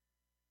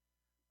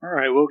All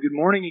right, well, good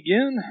morning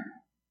again.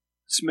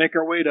 Let's make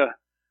our way to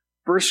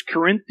 1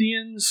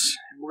 Corinthians.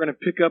 We're going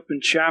to pick up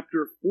in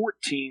chapter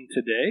 14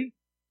 today.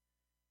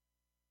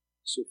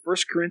 So 1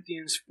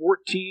 Corinthians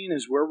 14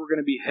 is where we're going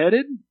to be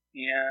headed.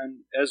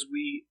 And as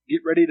we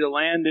get ready to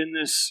land in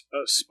this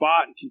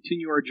spot and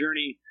continue our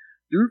journey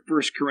through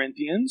 1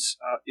 Corinthians,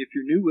 if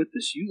you're new with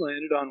us, you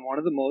landed on one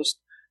of the most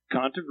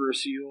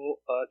controversial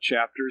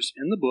chapters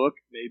in the book,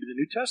 maybe the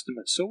New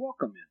Testament. So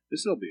welcome in.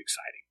 This will be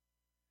exciting.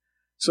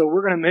 So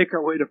we're going to make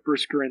our way to 1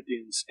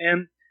 Corinthians.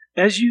 And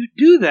as you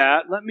do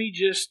that, let me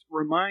just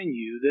remind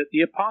you that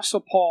the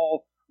Apostle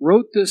Paul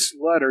wrote this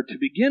letter to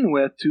begin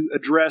with to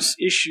address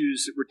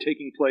issues that were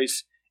taking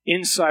place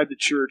inside the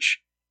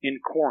church in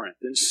Corinth.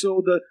 And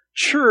so the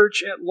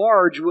church at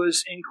large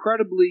was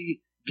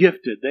incredibly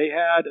gifted. They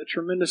had a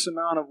tremendous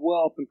amount of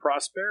wealth and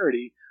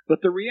prosperity,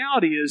 but the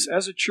reality is,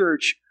 as a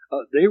church,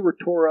 they were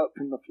tore up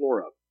from the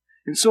floor up.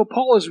 And so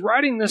Paul is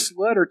writing this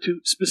letter to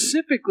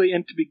specifically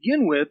and to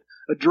begin with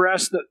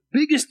address the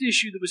biggest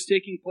issue that was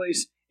taking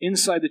place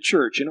inside the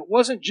church. And it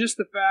wasn't just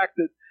the fact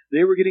that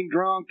they were getting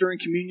drunk during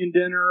communion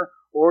dinner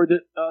or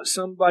that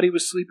somebody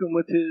was sleeping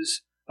with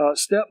his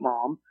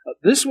stepmom.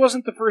 This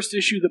wasn't the first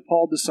issue that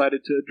Paul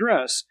decided to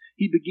address.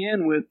 He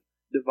began with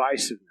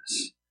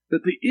divisiveness.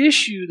 That the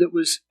issue that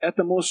was at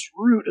the most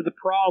root of the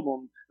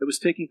problem that was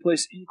taking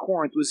place in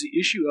Corinth was the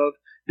issue of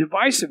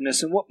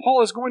divisiveness. And what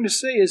Paul is going to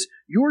say is,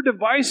 you're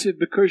divisive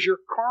because you're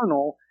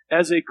carnal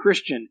as a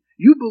Christian.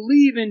 You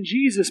believe in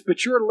Jesus,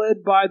 but you're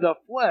led by the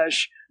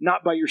flesh,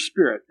 not by your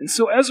spirit. And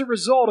so as a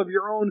result of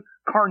your own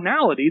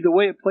carnality, the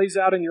way it plays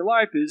out in your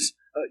life is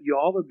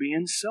y'all are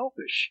being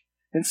selfish.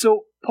 And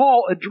so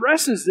Paul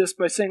addresses this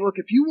by saying, look,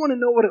 if you want to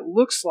know what it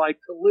looks like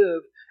to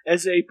live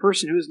as a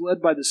person who is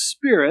led by the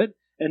Spirit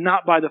and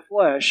not by the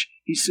flesh,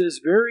 he says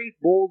very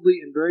boldly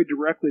and very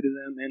directly to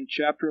them in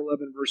chapter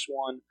 11, verse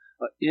 1,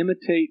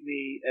 imitate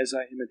me as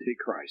I imitate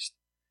Christ.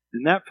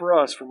 And that for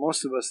us, for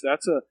most of us,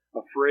 that's a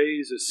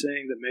phrase, a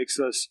saying that makes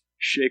us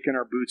shake in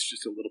our boots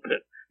just a little bit.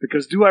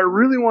 Because do I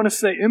really want to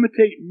say,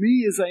 imitate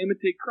me as I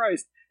imitate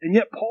Christ? And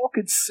yet Paul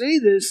could say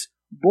this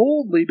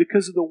boldly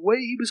because of the way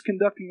he was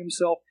conducting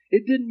himself.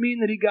 It didn't mean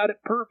that he got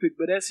it perfect,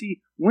 but as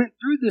he went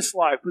through this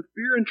life with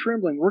fear and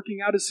trembling, working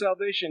out his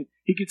salvation,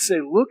 he could say,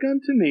 look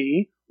unto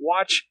me,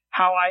 watch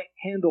how I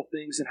handle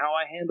things and how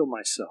I handle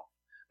myself.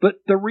 But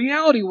the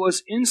reality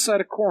was, inside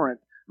of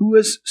Corinth, who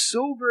was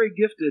so very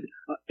gifted,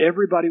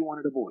 everybody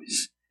wanted a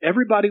voice.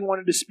 Everybody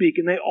wanted to speak,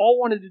 and they all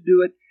wanted to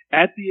do it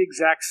at the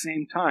exact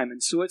same time.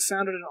 And so it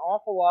sounded an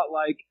awful lot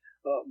like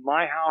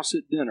my house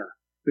at dinner.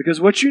 Because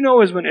what you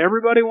know is when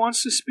everybody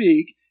wants to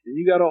speak, and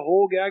you got a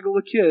whole gaggle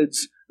of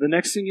kids, the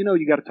next thing you know,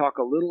 you got to talk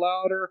a little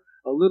louder,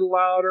 a little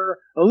louder,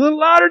 a little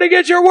louder to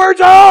get your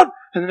words out!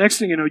 And the next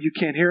thing you know, you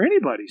can't hear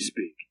anybody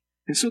speak.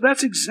 And so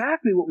that's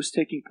exactly what was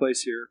taking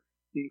place here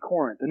in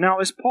Corinth. And now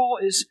as Paul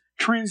is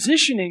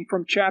transitioning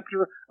from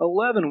chapter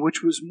 11,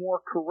 which was more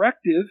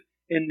corrective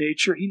in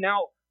nature, he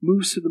now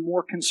moves to the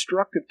more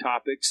constructive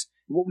topics.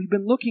 And what we've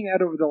been looking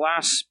at over the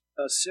last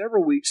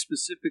several weeks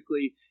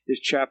specifically is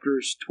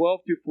chapters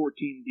 12 through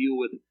 14 deal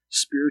with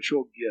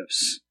spiritual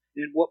gifts.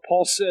 And what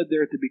Paul said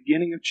there at the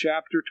beginning of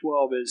chapter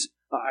 12 is,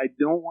 I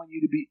don't want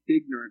you to be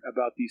ignorant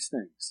about these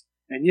things.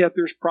 And yet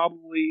there's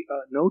probably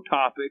no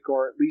topic,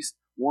 or at least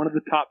one of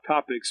the top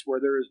topics, where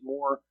there is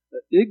more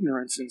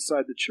ignorance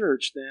inside the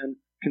church than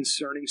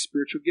concerning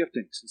spiritual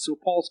giftings. And so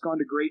Paul's gone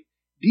to great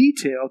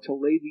detail to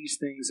lay these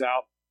things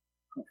out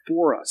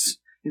for us.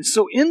 And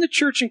so in the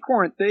church in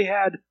Corinth, they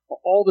had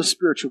all the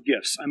spiritual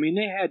gifts. I mean,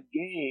 they had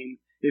game.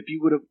 If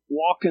you would have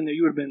walked in there,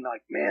 you would have been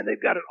like, man,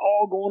 they've got it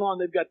all going on.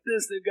 They've got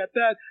this, they've got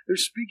that.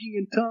 There's speaking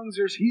in tongues,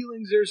 there's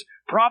healings, there's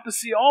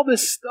prophecy. All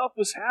this stuff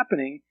was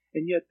happening,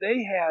 and yet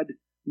they had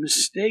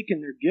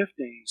mistaken their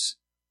giftings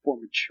for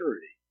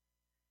maturity.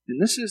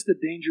 And this is the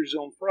danger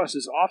zone for us,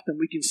 is often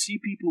we can see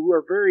people who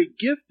are very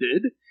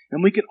gifted,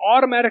 and we can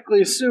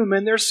automatically assume,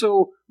 man, they're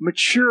so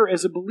mature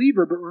as a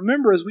believer. But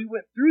remember, as we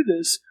went through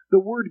this, the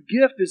word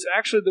gift is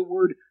actually the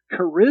word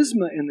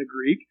charisma in the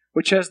Greek,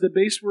 which has the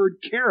base word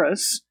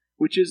charis,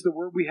 which is the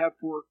word we have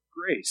for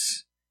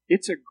grace.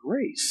 It's a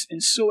grace.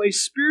 And so a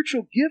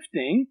spiritual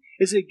gifting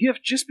is a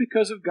gift just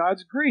because of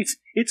God's grace.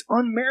 It's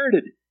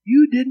unmerited.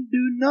 You didn't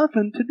do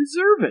nothing to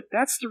deserve it.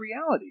 That's the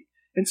reality.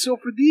 And so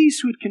for these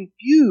who would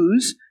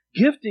confuse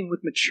gifting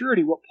with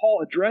maturity, what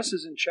Paul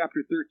addresses in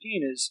chapter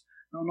 13 is,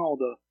 no,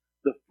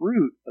 the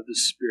fruit of the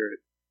Spirit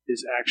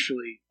is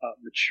actually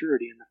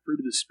maturity, and the fruit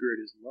of the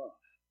Spirit is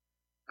love.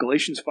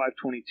 Galatians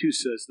 5:22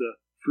 says the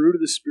fruit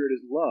of the Spirit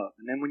is love.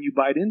 And then when you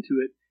bite into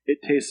it, it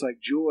tastes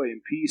like joy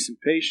and peace and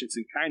patience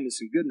and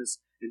kindness and goodness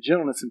and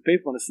gentleness and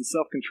faithfulness and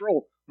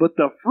self-control. But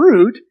the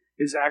fruit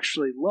is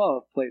actually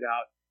love played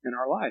out in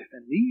our life.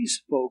 And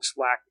these folks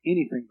lacked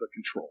anything but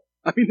control.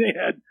 I mean, they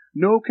had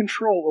no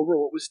control over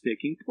what was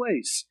taking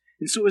place.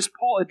 And so as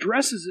Paul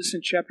addresses this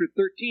in chapter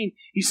 13,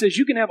 he says,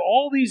 you can have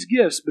all these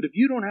gifts, but if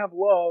you don't have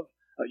love,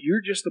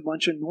 you're just a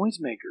bunch of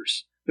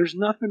noisemakers. There's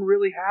nothing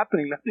really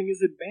happening. Nothing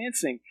is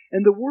advancing.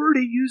 And the word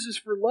he uses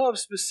for love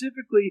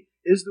specifically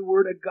is the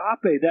word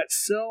agape, that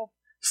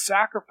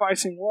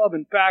sacrificing love.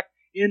 In fact,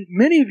 in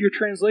many of your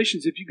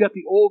translations, if you got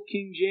the old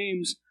King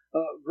James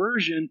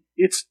version,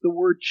 it's the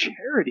word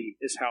charity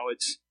is how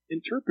it's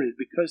interpreted,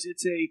 because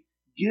it's a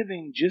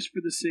giving just for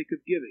the sake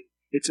of giving.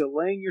 It's a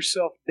laying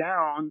yourself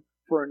down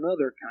for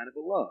another kind of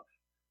a love.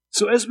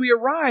 So as we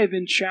arrive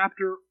in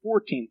chapter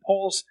 14,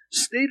 Paul's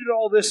stated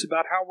all this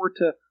about how we're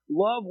to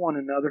love one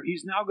another.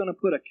 He's now going to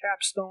put a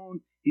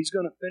capstone. He's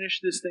going to finish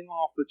this thing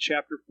off with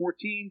chapter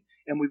 14,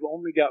 and we've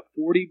only got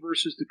 40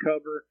 verses to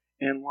cover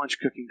and lunch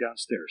cooking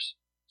downstairs.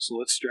 So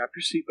let's strap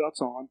your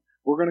seatbelts on.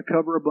 We're going to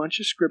cover a bunch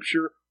of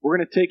scripture. We're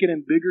going to take it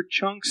in bigger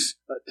chunks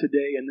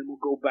today, and then we'll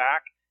go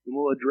back and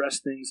we'll address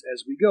things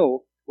as we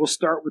go. We'll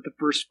start with the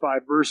first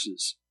 5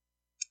 verses.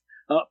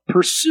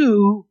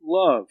 Pursue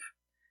love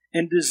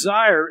and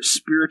desire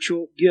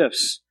spiritual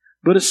gifts,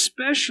 but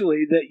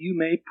especially that you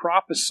may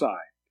prophesy.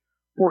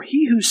 For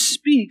he who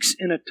speaks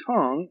in a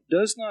tongue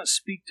does not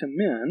speak to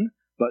men,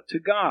 but to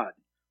God,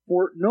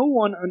 for no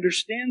one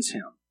understands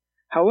him.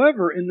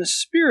 However, in the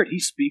Spirit he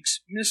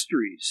speaks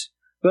mysteries.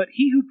 But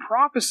he who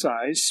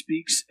prophesies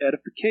speaks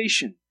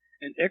edification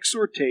and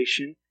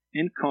exhortation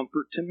and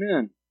comfort to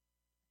men.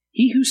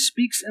 He who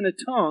speaks in a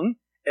tongue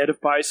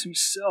edifies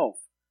himself,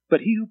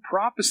 but he who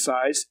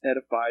prophesies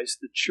edifies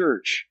the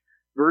church.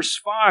 Verse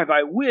 5,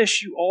 I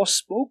wish you all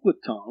spoke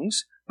with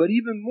tongues, but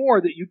even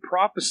more that you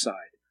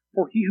prophesied.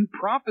 For he who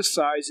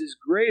prophesies is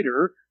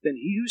greater than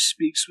he who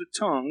speaks with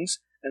tongues,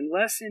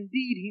 unless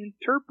indeed he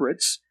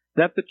interprets,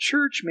 that the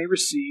church may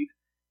receive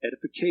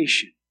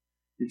edification.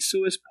 And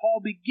so as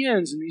Paul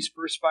begins in these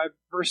first 5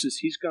 verses,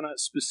 he's going to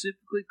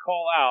specifically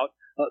call out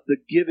the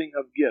giving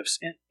of gifts,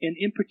 and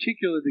in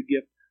particular the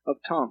gift of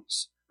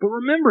tongues. But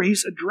remember,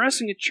 he's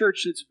addressing a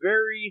church that's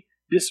very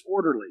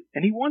disorderly.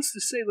 And he wants to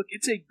say, look,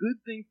 it's a good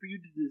thing for you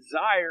to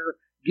desire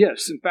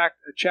gifts. In fact,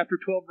 chapter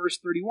 12, verse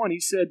 31, he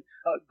said,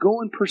 go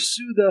and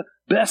pursue the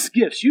best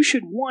gifts. You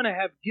should want to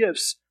have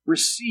gifts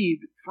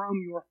received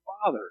from your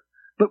Father.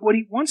 But what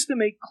he wants to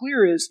make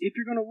clear is, if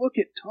you're going to look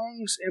at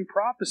tongues and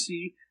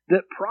prophecy,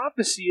 that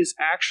prophecy is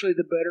actually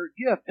the better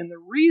gift. And the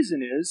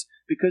reason is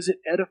because it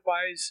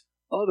edifies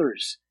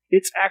others.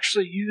 It's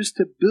actually used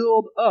to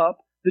build up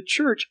the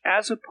church,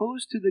 as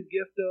opposed to the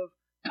gift of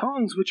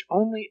tongues, which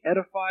only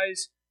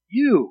edifies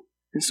you.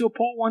 And so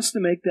Paul wants to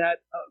make that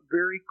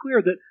very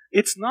clear, that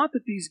it's not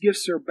that these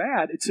gifts are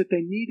bad, it's that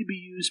they need to be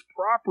used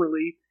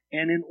properly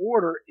and in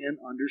order and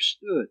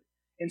understood.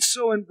 And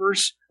so in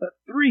verse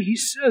 3, he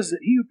says that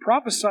he who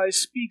prophesies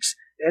speaks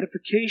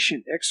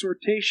edification,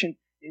 exhortation,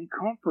 and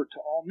comfort to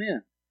all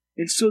men.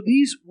 And so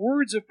these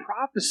words of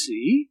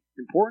prophecy,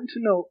 important to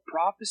note,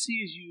 prophecy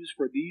is used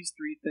for these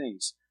 3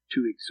 things: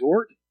 to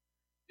exhort,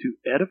 to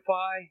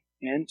edify,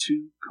 and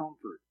to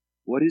comfort.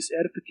 What is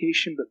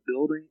edification but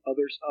building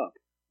others up?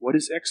 What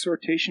is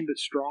exhortation but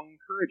strong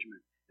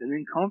encouragement? And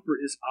then comfort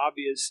is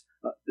obvious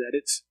that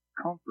it's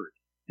comfort.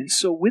 And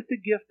so with the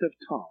gift of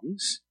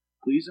tongues,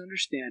 please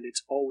understand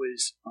it's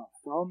always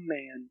from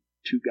man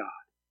to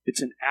God.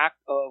 It's an act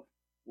of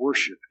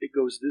worship. It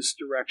goes this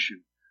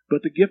direction.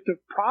 But the gift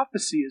of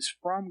prophecy is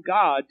from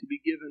God to be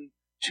given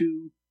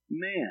to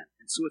man.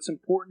 And so it's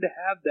important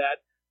to have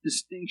that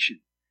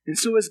distinction. And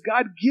so as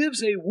God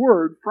gives a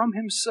word from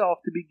himself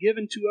to be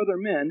given to other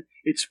men,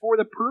 it's for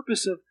the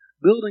purpose of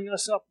building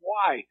us up.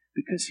 Why?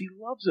 Because he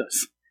loves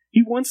us.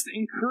 He wants to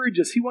encourage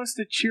us. He wants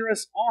to cheer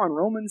us on.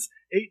 Romans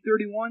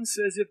 8:31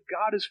 says, if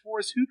God is for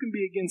us, who can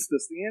be against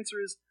us? The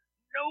answer is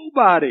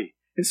nobody.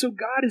 And so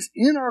God is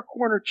in our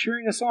corner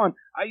cheering us on.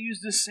 I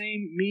used this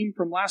same meme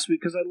from last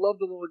week because I love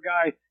the little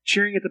guy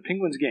cheering at the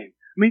Penguins game.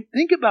 I mean,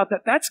 think about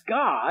that. That's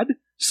God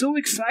so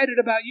excited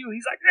about you.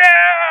 He's like,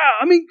 yeah!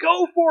 I mean,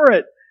 go for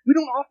it. We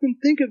don't often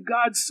think of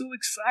God so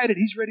excited.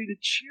 He's ready to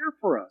cheer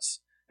for us.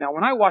 Now,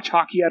 when I watch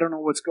hockey, I don't know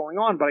what's going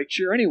on, but I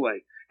cheer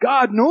anyway.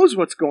 God knows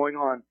what's going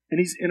on, and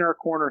he's in our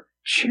corner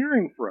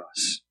cheering for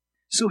us.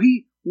 So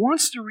he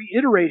wants to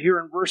reiterate here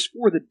in verse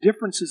 4 the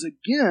differences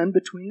again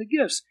between the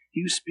gifts.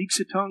 He who speaks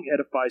a tongue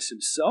edifies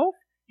himself.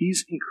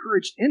 He's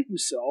encouraged in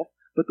himself,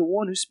 but the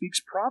one who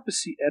speaks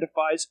prophecy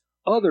edifies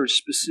others,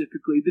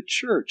 specifically the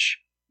church.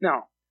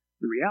 Now,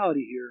 the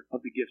reality here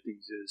of the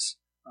giftings is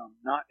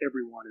not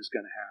everyone is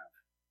going to have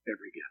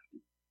every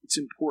gift. It's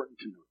important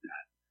to note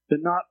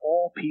that not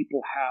all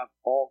people have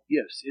all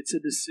gifts. It's a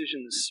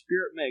decision the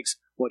Spirit makes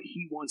what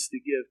he wants to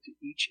give to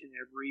each and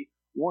every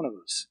one of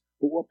us.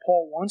 But what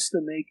Paul wants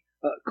to make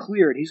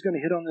clear, and he's going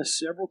to hit on this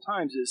several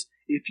times, is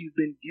if you've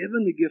been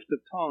given the gift of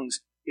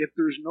tongues, if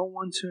there's no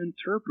one to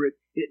interpret,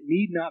 it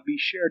need not be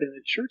shared in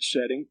a church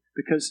setting,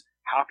 because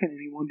how can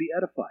anyone be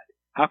edified?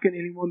 How can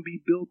anyone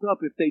be built up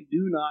if they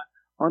do not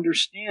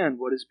understand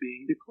what is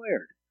being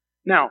declared?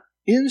 Now,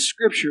 in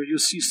Scripture, you'll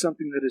see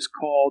something that is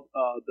called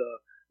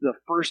the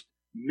first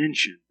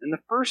mention. And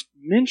the first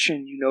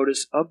mention, you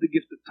notice, of the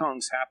gift of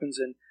tongues happens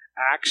in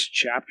Acts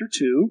chapter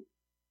 2.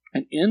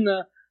 And in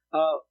the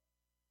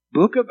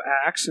book of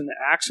Acts, in the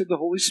Acts of the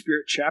Holy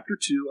Spirit, chapter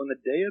 2, on the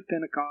day of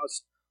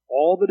Pentecost,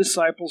 all the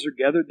disciples are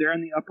gathered there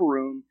in the upper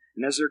room.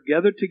 And as they're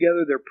gathered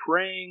together, they're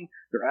praying,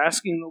 they're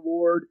asking the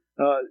Lord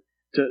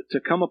to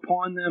come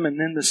upon them, and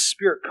then the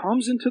Spirit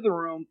comes into the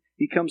room,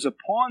 He comes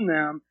upon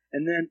them,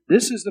 and then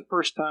this is the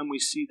first time we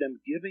see them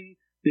given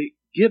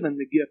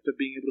the gift of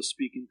being able to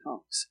speak in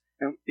tongues.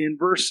 And in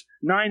verse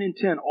 9 and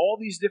 10, all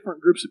these different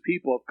groups of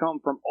people have come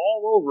from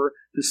all over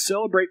to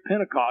celebrate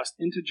Pentecost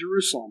into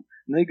Jerusalem.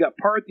 And they've got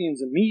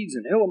Parthians and Medes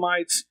and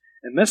Elamites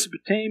and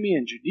Mesopotamia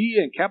and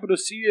Judea and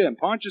Cappadocia and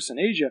Pontus and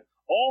Asia,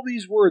 all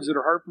these words that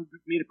are hard for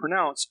me to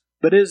pronounce.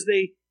 But as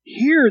they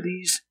hear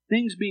these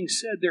things being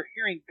said, they're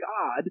hearing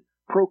God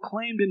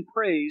proclaimed and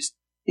praised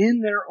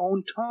in their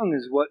own tongue,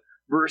 is what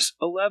verse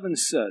 11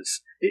 says.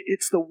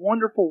 It's the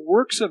wonderful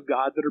works of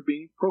God that are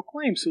being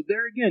proclaimed. So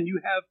there again, you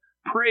have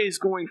praise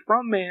going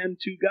from man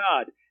to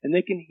God, and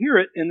they can hear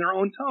it in their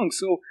own tongue.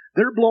 So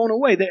they're blown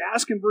away. They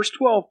ask in verse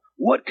 12,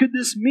 what could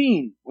this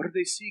mean? What are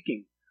they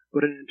seeking?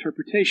 But an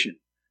interpretation.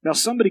 Now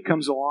somebody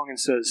comes along and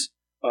says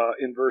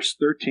in verse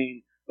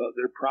 13,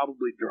 they're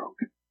probably drunk.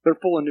 They're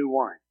full of new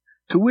wine.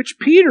 To which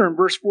Peter in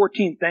verse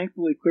 14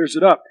 thankfully clears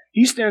it up.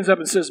 He stands up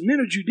and says, men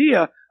of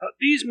Judea,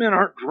 these men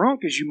aren't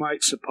drunk as you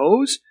might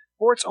suppose,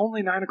 for it's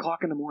only 9 o'clock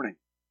in the morning.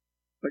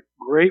 A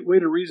great way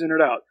to reason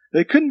it out.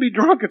 They couldn't be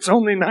drunk. It's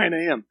only 9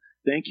 a.m.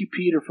 Thank you,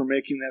 Peter, for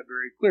making that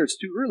very clear. It's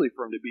too early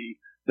for him to be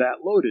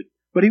that loaded.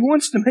 But he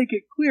wants to make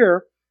it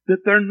clear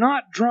that they're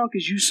not drunk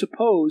as you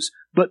suppose,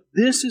 but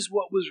this is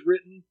what was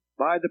written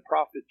by the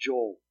prophet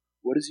Joel.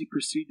 What does he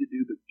proceed to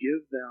do but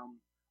give them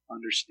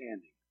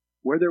understanding?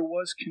 Where there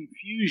was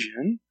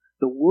confusion,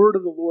 the word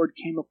of the Lord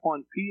came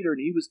upon Peter,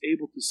 and he was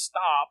able to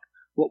stop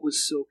what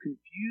was so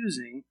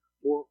confusing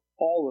for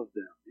all of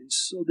them. And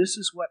so this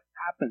is what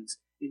happens.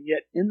 And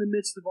yet, in the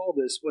midst of all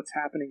this, what's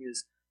happening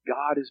is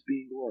God is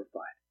being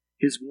glorified.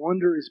 His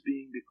wonder is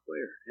being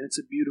declared. And it's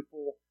a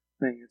beautiful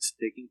thing that's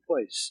taking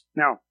place.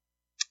 Now,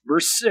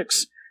 verse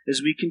 6,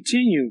 as we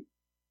continue,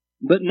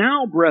 but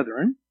now,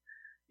 brethren,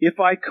 if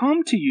I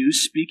come to you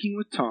speaking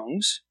with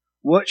tongues,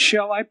 what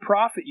shall I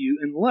profit you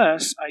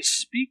unless I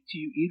speak to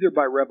you either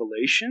by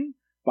revelation,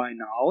 by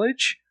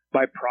knowledge,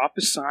 by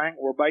prophesying,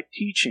 or by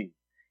teaching?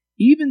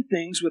 Even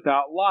things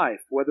without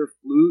life, whether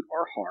flute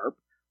or harp,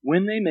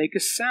 when they make a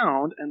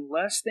sound,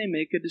 unless they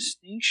make a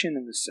distinction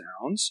in the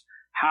sounds,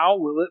 how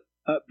will it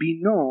be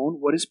known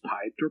what is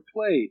piped or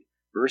played?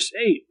 Verse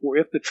 8, for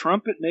if the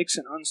trumpet makes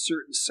an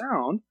uncertain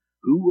sound,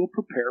 who will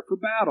prepare for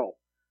battle?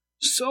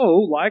 So,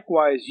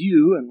 likewise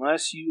you,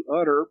 unless you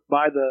utter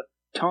by the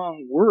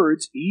tongue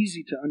words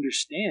easy to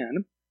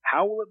understand,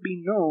 how will it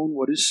be known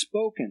what is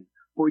spoken?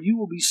 For you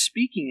will be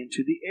speaking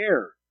into the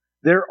air.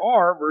 There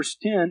are, verse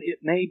 10, it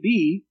may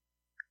be,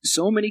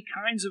 so many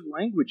kinds of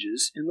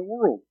languages in the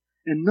world,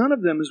 and none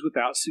of them is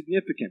without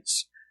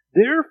significance.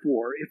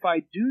 Therefore, if I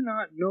do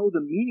not know the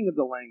meaning of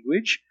the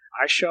language,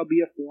 I shall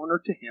be a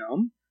foreigner to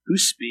him who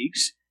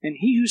speaks, and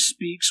he who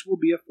speaks will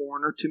be a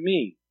foreigner to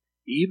me.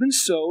 Even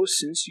so,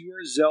 since you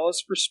are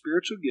zealous for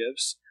spiritual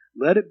gifts,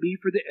 let it be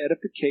for the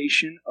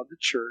edification of the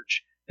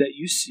church that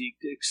you seek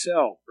to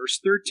excel. Verse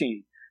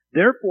 13,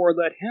 therefore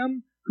let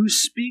him who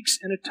speaks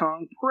in a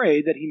tongue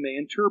pray that he may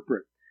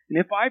interpret. And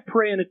if I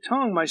pray in a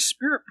tongue, my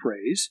spirit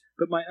prays,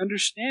 but my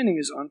understanding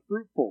is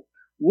unfruitful.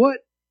 What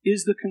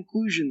is the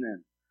conclusion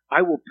then?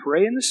 I will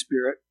pray in the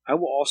Spirit, I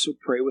will also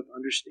pray with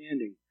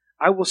understanding.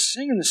 I will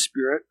sing in the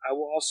Spirit, I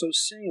will also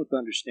sing with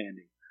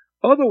understanding.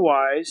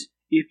 Otherwise,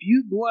 if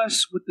you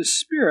bless with the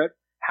Spirit,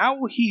 how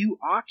will he who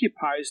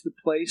occupies the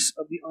place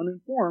of the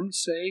uninformed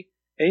say,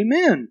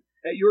 Amen,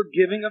 at your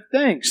giving of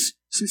thanks,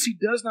 since he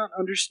does not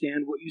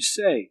understand what you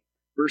say?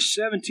 Verse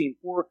 17,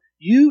 for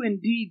you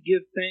indeed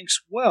give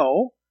thanks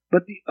well,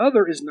 but the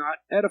other is not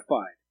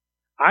edified.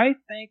 I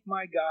thank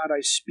my God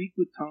I speak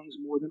with tongues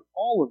more than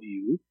all of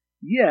you,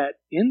 yet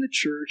in the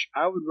church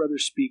I would rather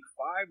speak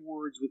 5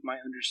 words with my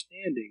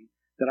understanding,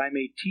 that I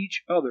may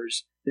teach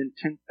others, than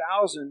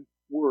 10,000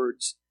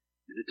 words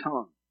in a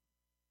tongue.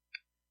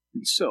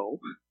 And so,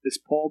 as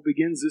Paul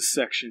begins this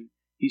section,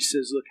 he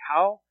says, look,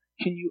 how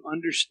can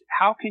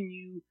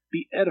you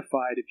be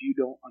edified if you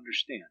don't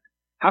understand?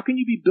 How can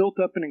you be built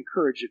up and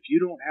encouraged if you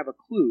don't have a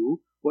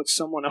clue what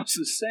someone else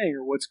is saying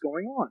or what's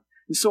going on?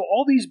 And so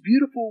all these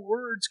beautiful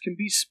words can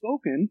be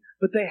spoken,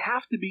 but they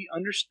have to be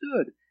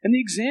understood. And the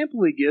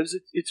example he gives,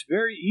 it's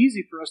very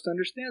easy for us to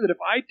understand that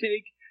if I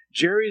take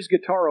Jerry's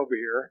guitar over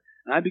here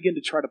and I begin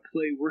to try to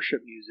play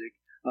worship music,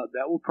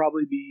 that will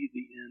probably be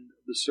the end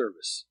of the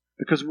service.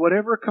 Because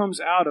whatever comes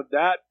out of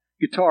that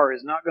guitar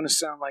is not going to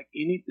sound like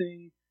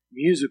anything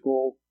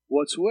musical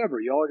whatsoever.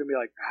 Y'all are going to be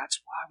like, that's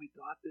why we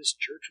thought this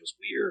church was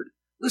weird.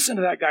 Listen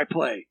to that guy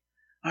play.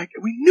 Like,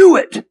 we knew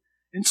it.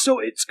 And so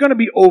it's going to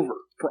be over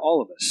for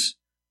all of us.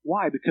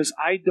 Why? Because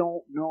I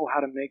don't know how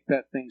to make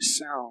that thing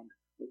sound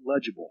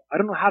legible. I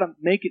don't know how to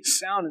make it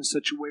sound in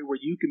such a way where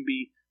you can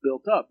be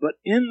built up. But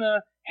in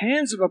the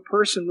hands of a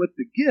person with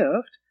the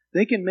gift,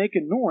 they can make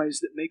a noise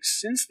that makes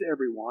sense to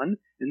everyone.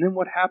 And then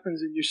what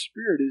happens in your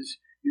spirit is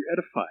you're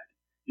edified.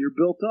 You're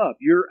built up.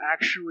 You're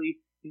actually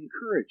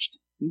encouraged.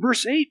 In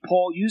verse 8,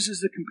 Paul uses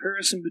the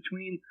comparison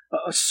between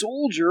a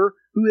soldier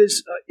who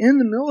is in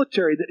the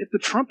military, that if the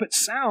trumpet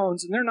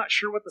sounds and they're not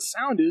sure what the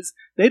sound is,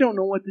 they don't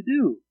know what to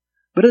do.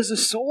 But as a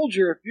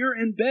soldier, if you're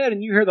in bed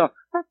and you hear the,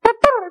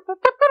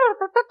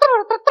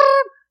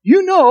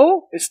 you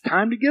know it's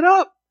time to get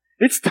up.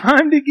 It's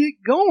time to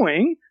get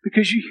going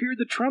because you hear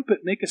the trumpet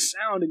make a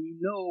sound and you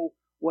know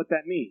what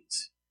that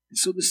means. And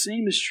so the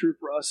same is true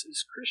for us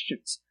as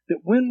Christians.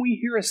 That when we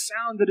hear a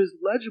sound that is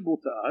legible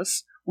to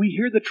us, we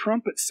hear the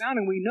trumpet sound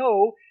and we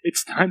know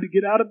it's time to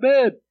get out of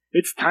bed.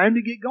 It's time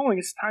to get going.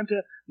 It's time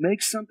to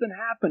make something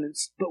happen.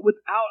 But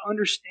without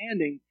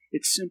understanding,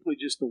 it's simply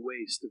just a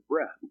waste of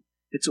breath.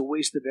 It's a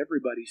waste of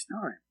everybody's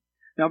time.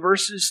 Now,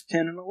 verses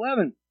 10 and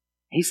 11,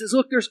 he says,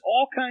 look, there's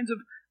all kinds of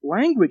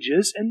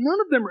languages, and none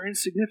of them are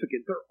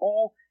insignificant. They're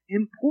all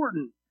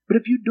important. But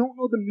if you don't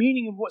know the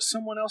meaning of what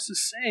someone else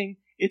is saying,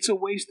 it's a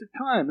waste of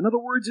time. In other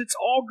words, it's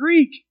all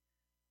Greek.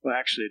 Well,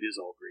 actually, it is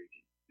all Greek,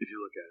 if you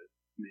look at it.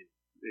 I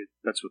mean,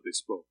 that's what they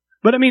spoke.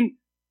 But I mean,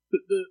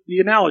 the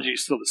analogy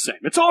is still the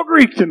same. It's all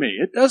Greek to me.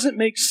 It doesn't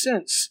make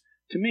sense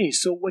to me.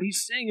 So what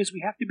he's saying is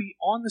we have to be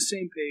on the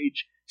same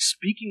page,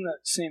 speaking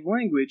that same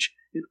language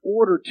in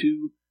order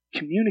to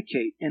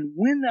communicate. And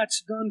when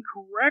that's done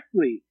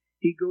correctly,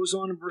 he goes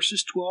on in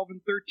verses 12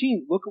 and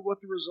 13. Look at what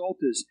the result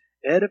is.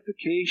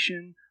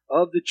 Edification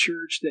of the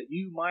church that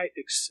you might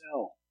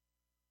excel.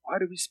 Why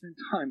do we spend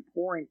time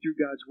pouring through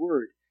God's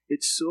word?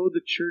 It's so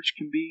the church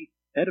can be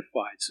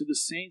edified, so the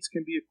saints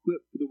can be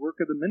equipped for the work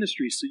of the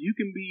ministry, so you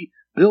can be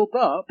built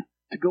up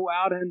to go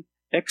out and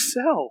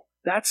excel.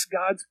 That's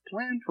God's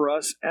plan for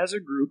us as a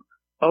group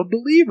of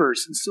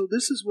believers. And so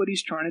this is what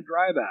he's trying to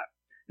drive at.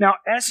 Now,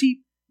 as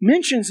he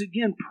mentions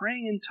again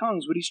praying in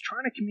tongues, what he's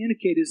trying to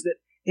communicate is that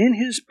in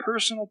his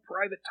personal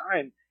private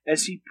time,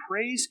 as he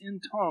prays in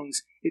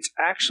tongues, it's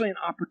actually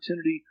an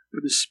opportunity for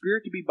the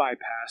Spirit to be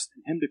bypassed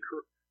and him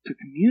to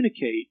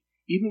communicate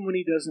even when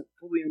he doesn't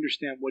fully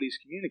understand what he's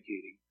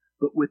communicating.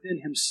 But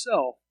within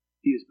himself,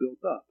 he is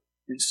built up.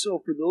 And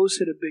so for those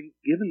that have been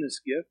given this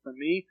gift, for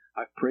me,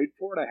 I've prayed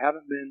for it. I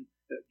haven't been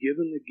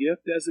given the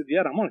gift as of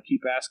yet. I'm going to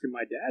keep asking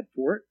my dad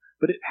for it,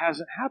 but it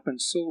hasn't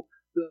happened. So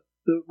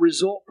the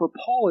result for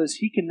Paul is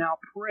he can now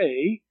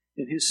pray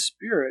in his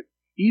spirit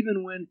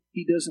even when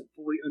he doesn't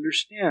fully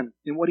understand.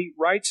 And what he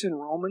writes in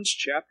Romans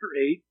chapter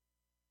 8,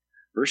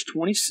 verse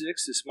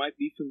 26, this might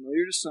be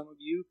familiar to some of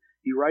you.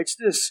 He writes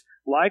this,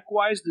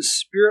 likewise the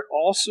Spirit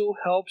also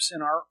helps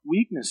in our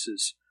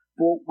weaknesses.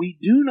 For we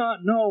do not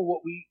know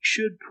what we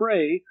should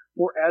pray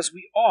for as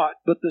we ought,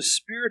 but the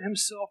Spirit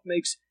himself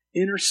makes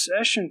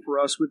intercession for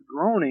us with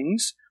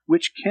groanings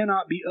which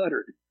cannot be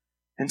uttered.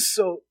 And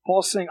so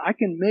Paul's saying, I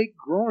can make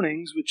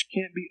groanings which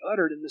can't be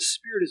uttered, and the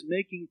Spirit is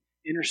making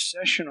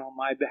intercession on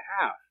my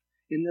behalf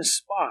in this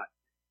spot.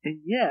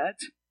 And yet,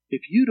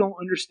 if you don't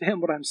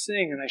understand what I'm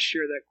saying, and I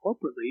share that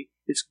corporately,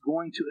 it's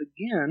going to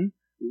again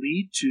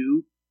lead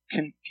to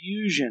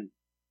confusion.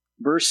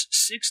 Verse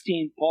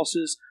 16, Paul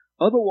says,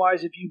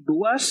 otherwise, if you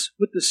bless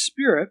with the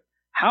Spirit,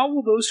 how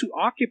will those who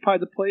occupy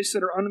the place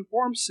that are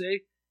uninformed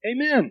say,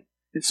 Amen?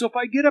 And so if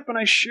I get up and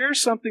I share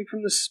something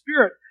from the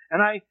Spirit,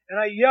 and I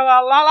yell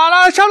out, la la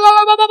la, la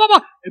la la la,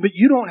 but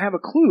you don't have a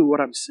clue what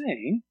I'm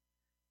saying,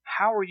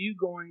 how are you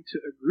going to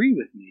agree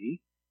with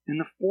me? And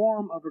the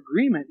form of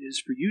agreement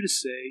is for you to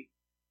say,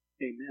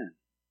 Amen.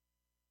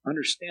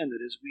 Understand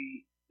that as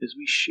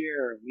we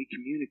share and we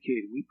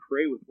communicate and we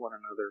pray with one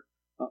another,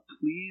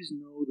 please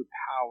know the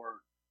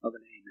power of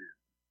an amen.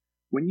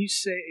 When you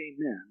say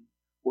amen,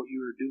 what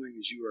you are doing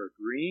is you are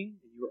agreeing,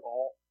 and you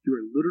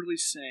are literally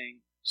saying,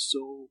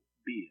 so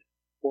be it,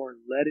 or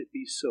let it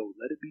be so,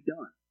 let it be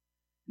done.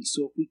 And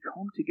so if we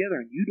come together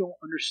and you don't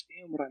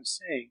understand what I'm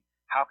saying,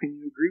 how can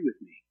you agree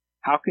with me?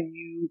 How can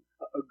you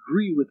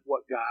agree with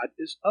what God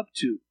is up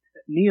to?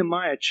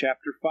 Nehemiah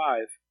chapter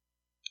 5.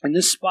 And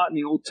this spot in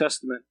the Old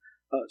Testament,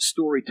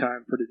 story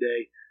time for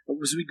today,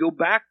 as we go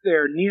back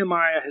there,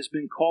 Nehemiah has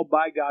been called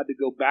by God to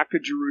go back to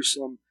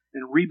Jerusalem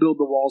and rebuild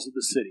the walls of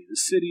the city. The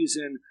city is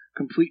in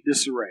complete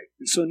disarray.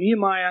 And so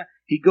Nehemiah,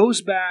 he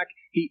goes back,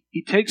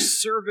 he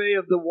takes survey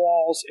of the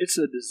walls. It's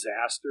a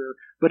disaster,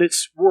 but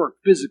it's work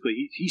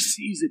physically. He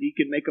sees that he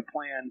can make a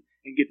plan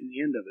and get to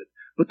the end of it.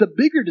 But the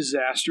bigger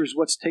disaster is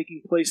what's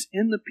taking place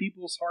in the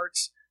people's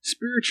hearts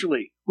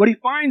spiritually. What he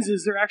finds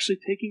is they're actually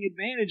taking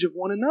advantage of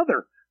one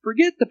another.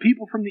 Forget the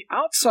people from the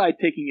outside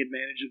taking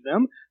advantage of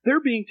them.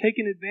 They're being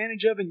taken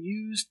advantage of and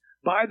used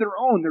by their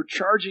own. They're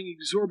charging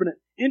exorbitant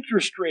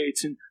interest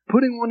rates and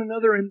putting one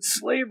another in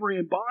slavery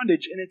and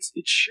bondage, and it's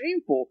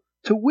shameful.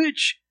 To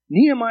which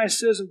Nehemiah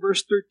says in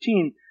verse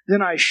 13,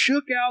 then I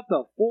shook out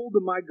the fold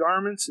of my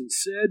garments and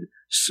said,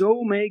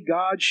 so may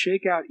God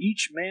shake out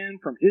each man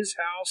from his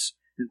house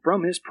and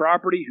from his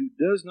property who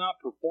does not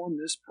perform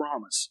this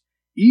promise.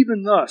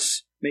 Even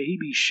thus may he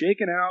be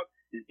shaken out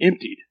and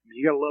emptied. I mean,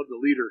 you got to love the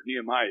leader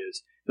Nehemiah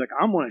is. He's like,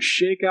 I'm going to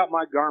shake out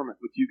my garment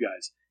with you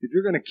guys if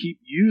you're going to keep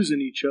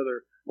using each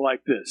other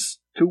like this.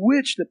 To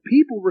which the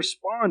people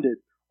responded.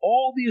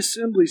 All the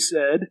assembly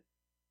said,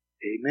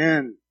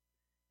 Amen,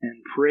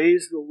 and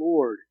praise the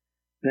Lord.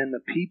 Then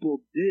the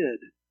people did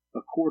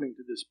according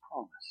to this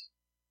promise.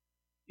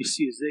 You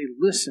see, as they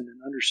listened and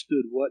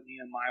understood what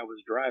Nehemiah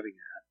was driving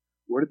at,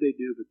 what did they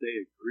do? But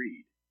they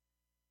agreed.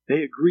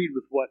 They agreed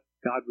with what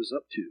God was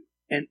up to.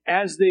 And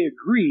as they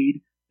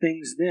agreed,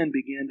 things then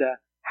began to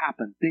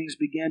happen. Things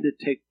began to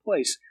take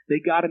place. They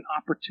got an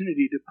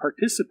opportunity to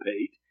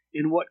participate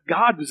in what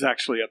God was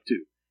actually up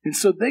to. And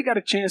so they got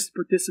a chance to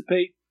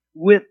participate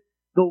with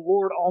the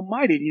Lord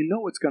Almighty. And you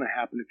know what's going to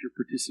happen if you're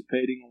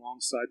participating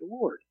alongside the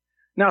Lord.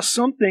 Now,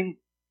 something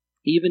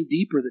even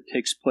deeper that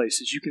takes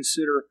place as you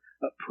consider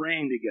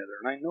praying together.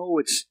 And I know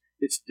it's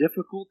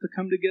difficult to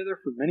come together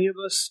for many of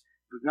us.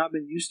 We've not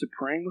been used to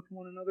praying with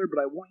one another, but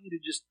I want you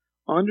to just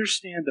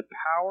understand the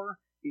power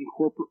in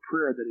corporate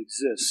prayer that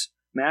exists.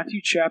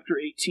 Matthew chapter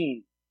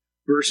 18,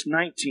 verse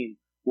 19.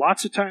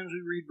 Lots of times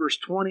we read verse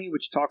 20,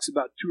 which talks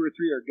about 2 or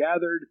 3 are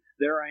gathered.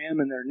 There I am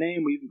in their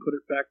name. We even put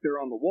it back there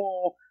on the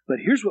wall. But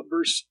here's what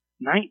verse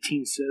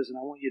 19 says, and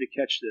I want you to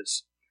catch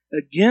this.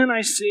 Again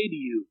I say to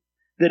you,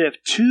 that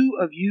if 2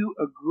 of you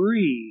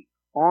agree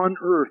on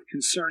earth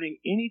concerning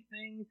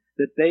anything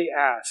that they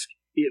ask,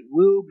 it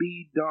will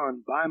be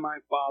done by my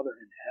Father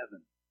in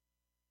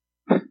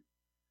heaven.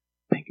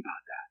 Think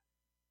about that.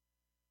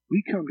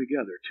 We come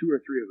together, 2 or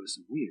 3 of us,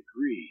 and we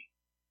agree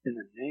in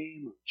the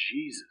name of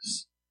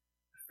Jesus.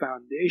 The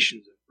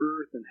foundations of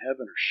earth and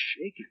heaven are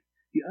shaken.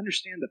 You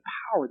understand the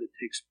power that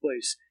takes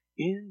place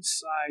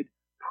inside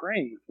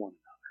praying with one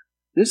another.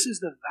 This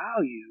is the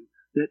value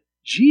that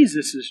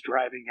Jesus is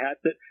driving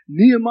at, that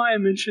Nehemiah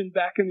mentioned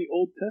back in the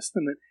Old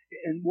Testament.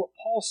 And what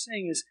Paul's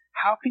saying is,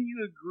 how can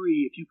you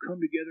agree if you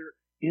come together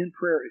in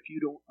prayer if you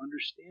don't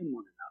understand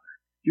one another?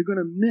 You're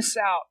going to miss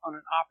out on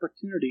an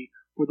opportunity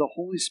for the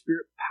Holy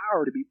Spirit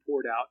power to be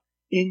poured out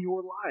in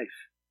your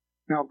life.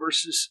 Now,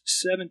 verses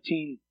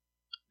 17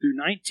 through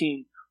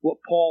 19, what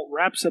Paul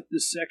wraps up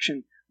this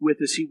section with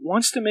is he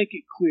wants to make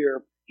it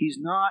clear he's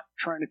not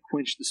trying to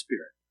quench the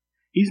Spirit.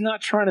 He's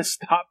not trying to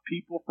stop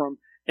people from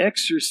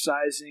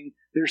exercising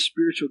their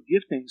spiritual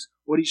giftings.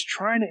 What he's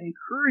trying to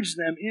encourage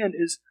them in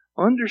is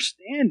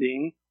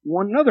understanding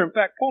one another. In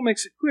fact, Paul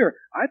makes it clear,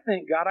 I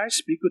thank God I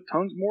speak with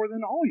tongues more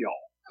than all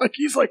y'all.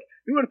 He's like,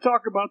 you want to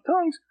talk about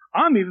tongues?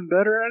 I'm even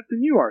better at it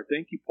than you are.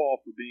 Thank you, Paul,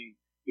 for being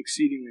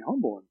exceedingly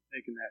humble and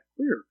making that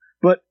clear.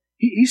 But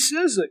he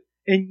says that,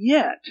 and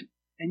yet,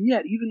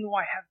 even though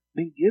I have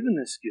been given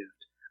this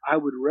gift, I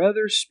would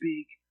rather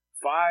speak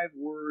 5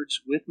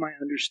 words with my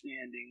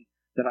understanding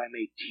that I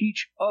may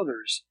teach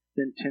others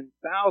than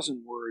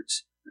 10,000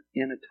 words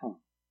in a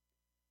tongue.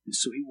 And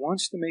so he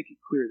wants to make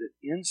it clear that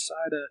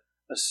inside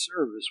a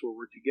service where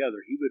we're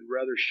together, he would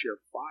rather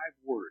share 5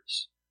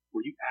 words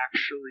where you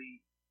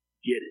actually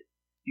get it.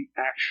 You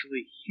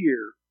actually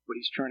hear what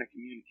he's trying to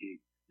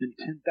communicate than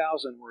 10,000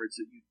 words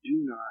that you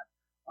do not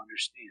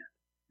understand.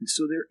 And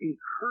so they're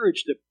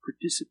encouraged to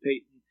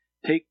participate and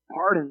take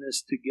part in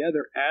this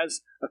together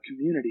as a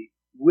community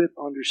with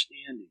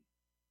understanding.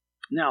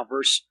 Now,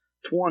 verse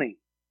 20.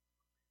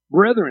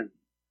 Brethren,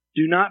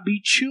 do not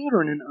be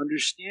children in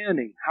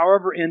understanding.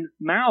 However, in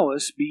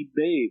malice be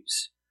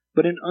babes,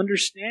 but in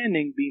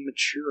understanding be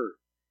mature.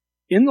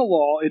 In the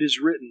law it is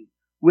written,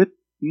 with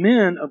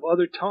men of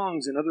other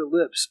tongues and other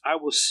lips I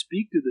will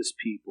speak to this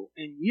people,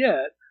 and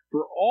yet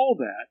for all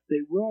that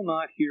they will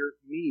not hear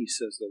me,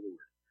 says the Lord.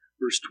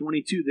 Verse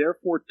 22,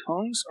 therefore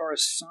tongues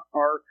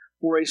are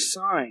for a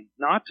sign,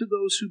 not to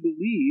those who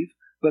believe,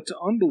 but to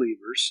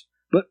unbelievers.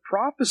 But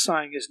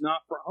prophesying is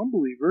not for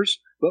unbelievers,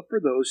 but for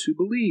those who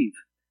believe.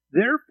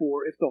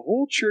 Therefore, if the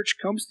whole church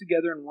comes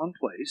together in one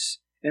place,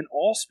 and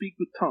all speak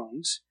with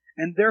tongues,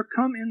 and there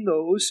come in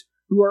those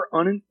who are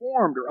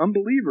uninformed or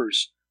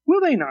unbelievers,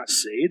 will they not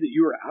say that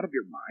you are out of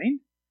your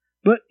mind?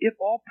 But if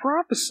all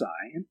prophesy,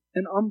 and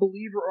an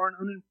unbeliever or an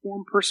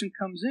uninformed person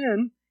comes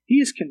in, he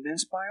is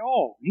convinced by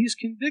all, he is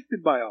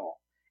convicted by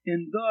all,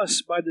 and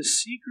thus by the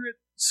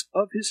secrets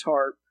of his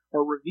heart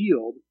are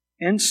revealed,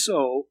 and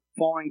so,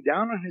 falling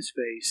down on his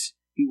face,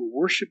 he will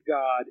worship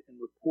God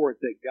and report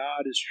that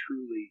God is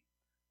truly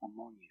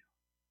among you.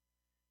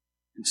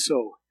 And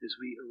so, as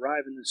we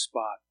arrive in this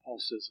spot, Paul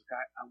says, look,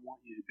 I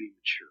want you to be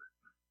mature.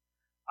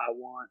 I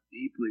want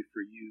deeply for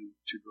you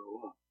to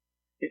grow up.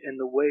 And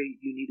the way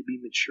you need to be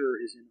mature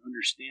is in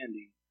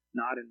understanding,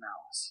 not in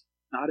malice,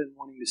 not in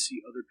wanting to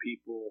see other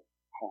people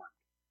harmed.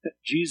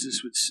 That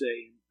Jesus would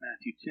say in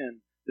Matthew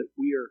 10 that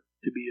we are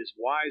to be as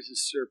wise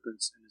as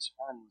serpents and as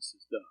harmless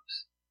as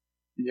doves.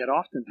 And yet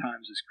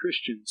oftentimes as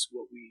Christians,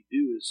 what we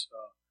do is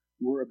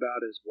we're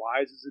about as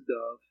wise as a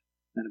dove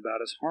and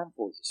about as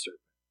harmful as a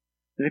serpent.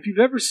 And if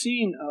you've ever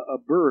seen a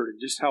bird and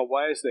just how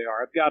wise they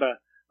are, I've got a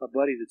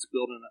buddy that's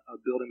building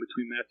a building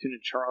between Mattoon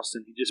and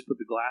Charleston. He just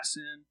put the glass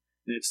in,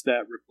 and it's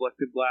that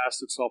reflective glass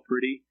that's all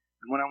pretty.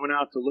 And when I went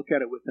out to look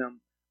at it with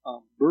him,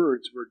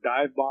 birds were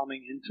dive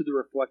bombing into the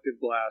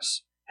reflective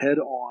glass head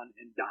on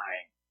and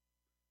dying.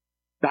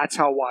 That's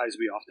how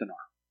wise we often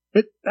are.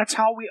 But that's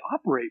how we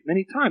operate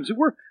many times.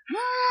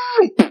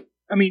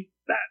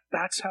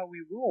 That's how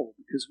we roll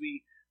because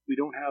we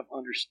don't have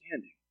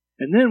understanding.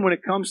 And then when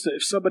it comes to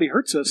if somebody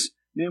hurts us,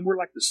 man, we're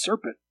like the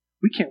serpent.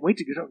 We can't wait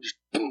to get out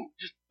and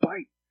just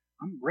bite.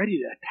 I'm ready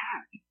to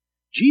attack.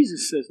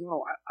 Jesus says,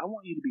 no, I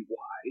want you to be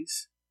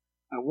wise.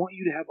 I want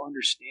you to have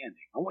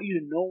understanding. I want you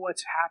to know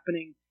what's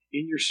happening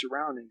in your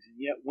surroundings. And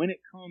yet when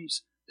it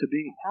comes to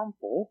being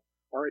harmful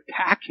are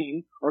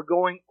attacking or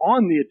going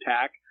on the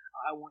attack,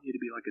 I want you to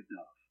be like a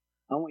dove.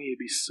 I want you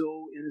to be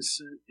so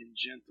innocent and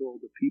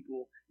gentle. The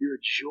people, you're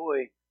a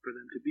joy for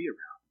them to be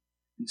around.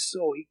 And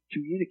so he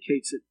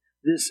communicates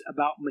this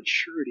about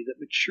maturity, that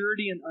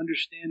maturity and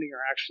understanding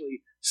are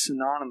actually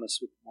synonymous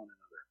with one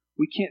another.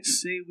 We can't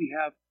say we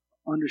have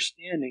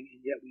understanding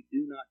and yet we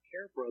do not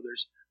care for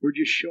others. We're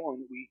just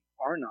showing that we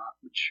are not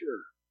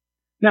mature.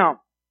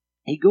 Now,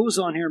 he goes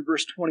on here in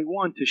verse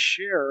 21 to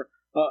share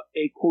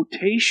a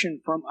quotation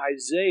from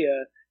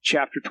Isaiah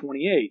chapter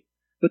 28.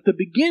 But the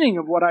beginning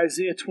of what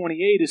Isaiah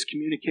 28 is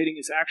communicating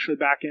is actually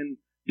back in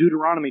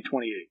Deuteronomy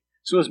 28.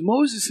 So as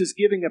Moses is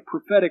giving a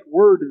prophetic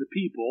word to the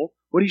people,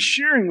 what he's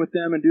sharing with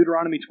them in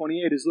Deuteronomy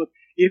 28 is, look,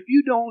 if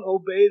you don't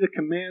obey the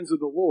commands of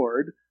the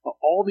Lord,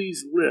 all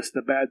these lists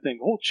of bad things,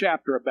 a whole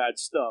chapter of bad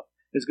stuff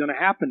is going to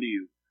happen to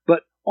you.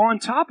 But on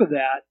top of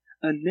that,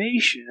 a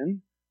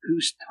nation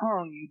whose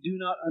tongue you do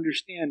not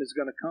understand is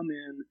going to come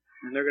in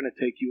and they're going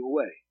to take you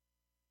away.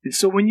 And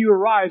so when you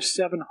arrive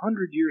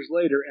 700 years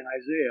later in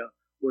Isaiah,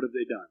 what have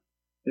they done?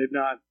 They've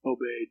not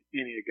obeyed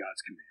any of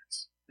God's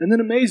commands. And then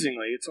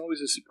amazingly, it's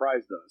always a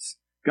surprise to us,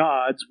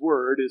 God's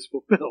word is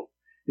fulfilled.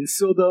 And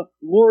so the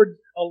Lord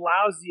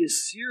allows the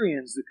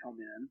Assyrians to come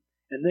in,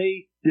 and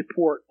they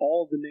deport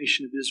all of the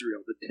nation of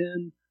Israel, the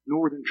 10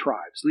 northern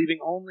tribes, leaving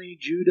only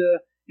Judah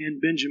and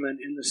Benjamin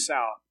in the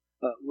south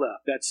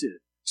left. That's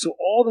it. So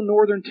all the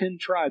northern 10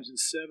 tribes in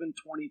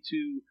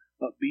 722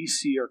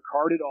 BC are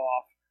carted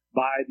off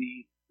by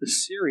the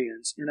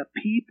Assyrians, and a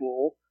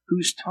people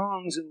whose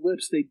tongues and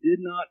lips they did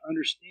not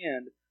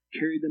understand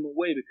carried them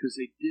away because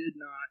they did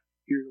not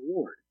hear the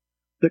Lord.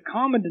 The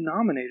common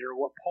denominator of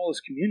what Paul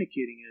is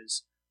communicating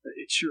is that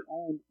it's your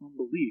own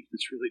unbelief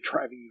that's really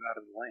driving you out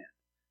of the land.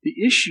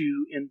 The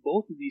issue in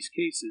both of these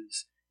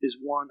cases is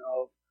one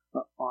of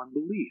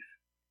unbelief.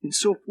 And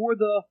so for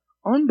the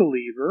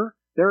unbeliever,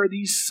 there are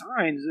these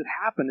signs that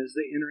happen as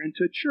they enter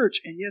into a church.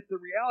 And yet the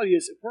reality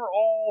is, if we're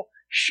all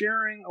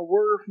sharing a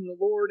word from the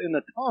Lord in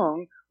the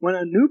tongue, when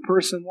a new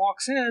person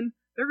walks in,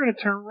 they're going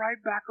to turn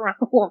right back around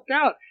and walk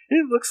out.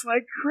 It looks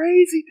like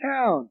crazy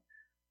town.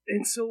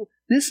 And so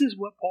this is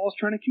what Paul's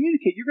trying to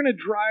communicate. You're going to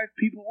drive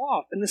people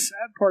off. And the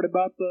sad part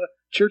about the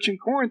church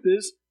in Corinth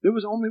is there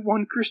was only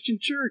one Christian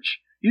church.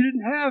 You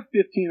didn't have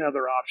 15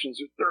 other options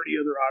or 30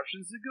 other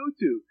options to go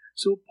to.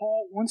 So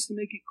Paul wants to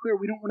make it clear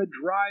we don't want to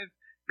drive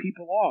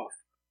people off.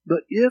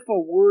 But if a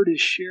word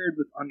is shared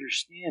with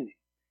understanding,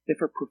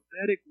 if a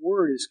prophetic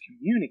word is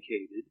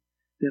communicated,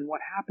 then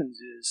what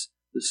happens is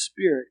the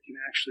Spirit can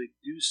actually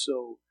do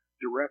so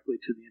directly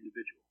to the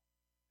individual.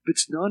 If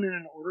it's done in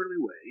an orderly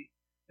way,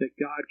 that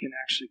God can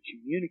actually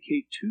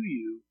communicate to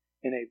you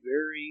in a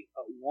very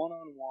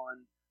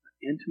one-on-one,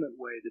 intimate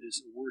way that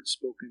is a word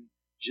spoken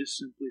just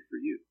simply for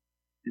you.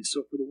 And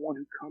so for the one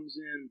who comes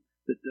in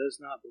that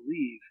does not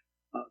believe,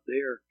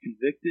 they are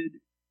convicted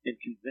and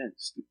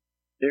convinced.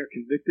 They are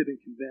convicted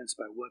and convinced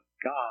by what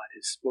God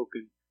has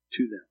spoken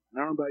to them. And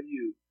I don't know about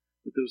you,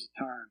 but there was a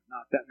time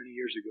not that many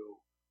years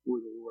ago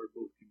where the Lord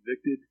both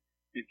convicted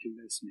and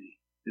convinced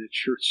me in a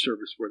church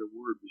service where the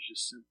word was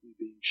just simply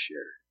being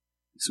shared.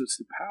 And so it's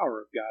the power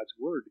of God's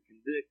word to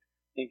convict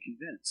and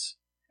convince.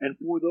 And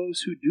for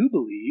those who do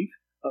believe,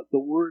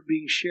 the word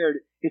being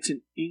shared, it's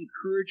an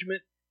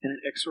encouragement and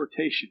an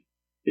exhortation.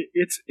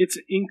 It's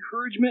an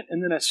encouragement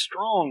and then a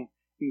strong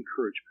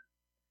encouragement.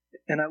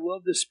 And I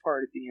love this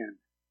part at the end,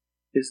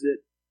 is that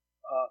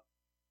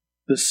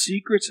the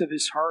secrets of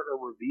his heart are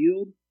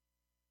revealed,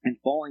 and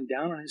falling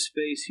down on his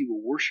face, he will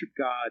worship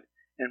God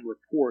and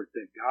report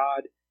that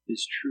God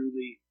is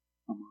truly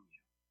among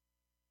you.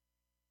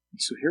 And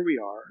so here we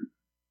are,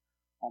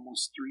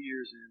 almost 3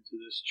 years into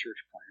this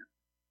church plant,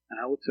 and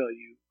I will tell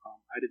you,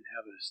 I didn't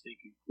have a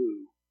stinking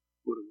clue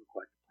what it looked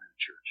like to plant a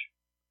church.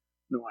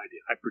 No idea.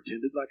 I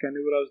pretended like I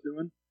knew what I was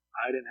doing.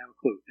 I didn't have a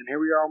clue. And here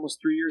we are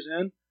almost 3 years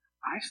in.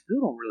 I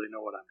still don't really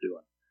know what I'm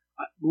doing.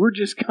 We're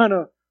just kind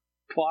of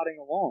plodding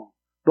along.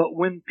 But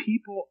when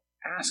people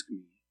ask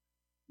me,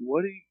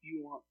 what do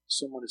you want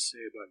someone to say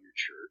about your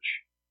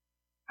church?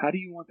 How do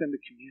you want them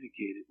to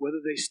communicate it? Whether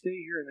they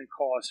stay here and they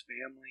call us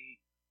family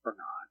or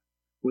not.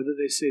 Whether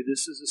they say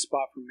this is a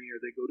spot for me or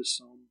they go to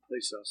some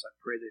place else, I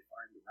pray they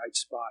find the right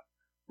spot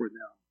for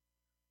them.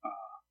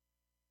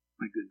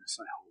 My goodness,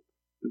 I hope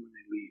that when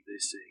they leave, they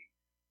say,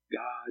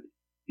 God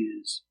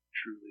is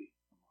truly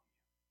among you.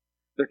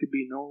 There could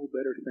be no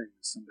better thing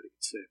that somebody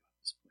could say about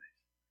this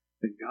place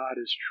than God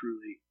is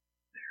truly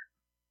there.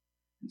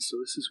 And so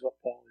this is what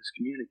Paul is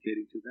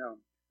communicating to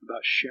them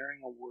about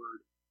sharing a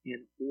word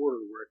in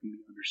order where it can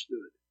be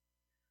understood.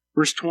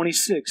 Verse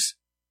 26,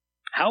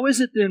 how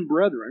is it then,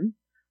 brethren,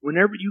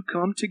 whenever you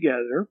come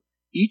together,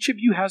 each of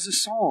you has a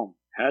psalm,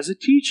 has a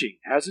teaching,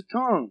 has a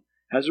tongue,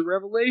 has a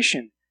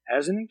revelation,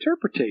 has an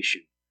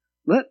interpretation?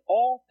 Let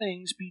all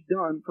things be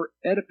done for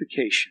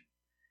edification.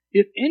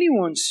 If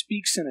anyone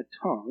speaks in a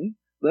tongue,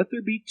 let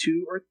there be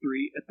 2 or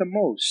 3 at the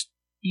most,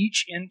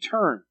 each in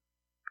turn,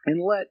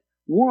 and let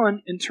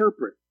one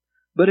interpret.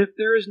 But if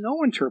there is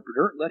no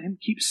interpreter, let him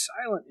keep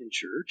silent in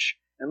church,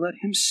 and let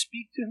him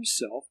speak to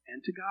himself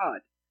and to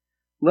God.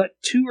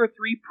 let 2 or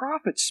 3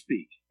 prophets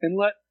speak, and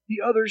let the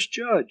others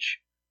judge.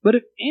 But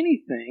if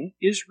anything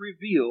is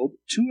revealed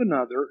to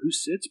another who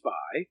sits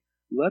by,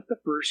 let the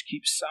first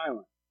keep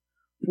silent.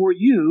 For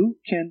you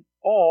can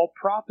all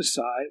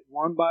prophesy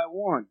one by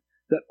one,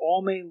 that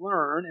all may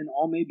learn and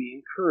all may be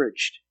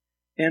encouraged.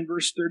 And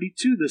verse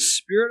 32, the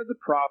spirit of the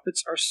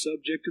prophets are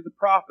subject to the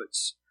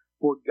prophets.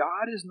 For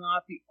God is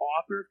not the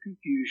author of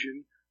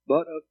confusion,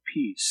 but of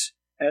peace,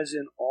 as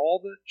in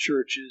all the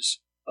churches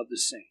of the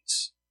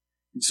saints.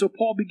 And so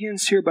Paul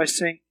begins here by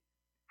saying,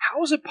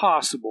 how is it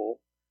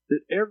possible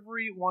that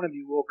every one of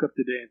you woke up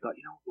today and thought,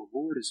 the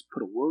Lord has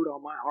put a word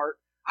on my heart,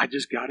 I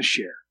just got to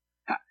share?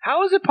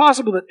 How is it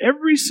possible that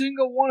every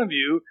single one of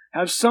you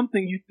have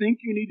something you think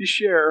you need to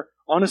share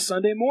on a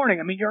Sunday morning?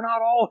 I mean, you're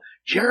not all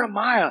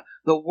Jeremiah.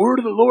 The word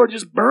of the Lord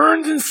just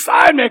burns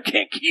inside me. I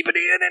can't keep it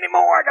in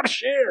anymore. I got to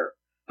share.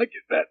 Like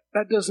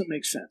that doesn't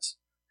make sense.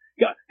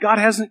 God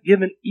hasn't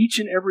given each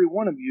and every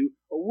one of you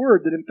a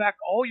word that, in fact,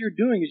 all you're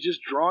doing is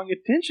just drawing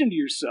attention to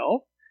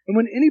yourself. And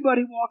when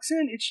anybody walks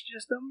in, it's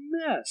just a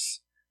mess.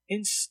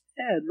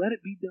 Instead, let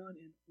it be done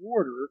in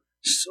order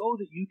so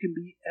that you can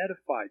be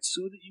edified,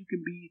 so that you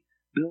can be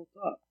built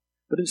up.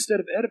 But instead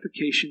of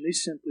edification, they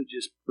simply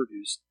just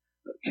produced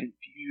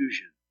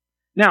confusion.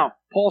 Now,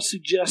 Paul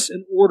suggests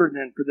an order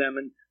then for them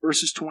in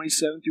verses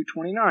 27 through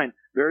 29.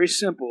 Very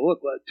simple.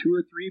 Look, let 2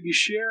 or 3 of you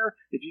share.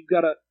 If you've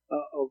got a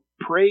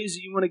praise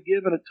that you want to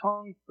give in a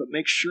tongue, but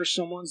make sure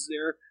someone's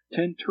there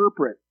to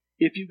interpret.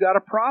 If you've got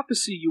a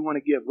prophecy you want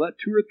to give, let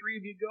 2 or 3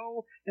 of you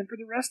go. And for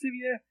the rest of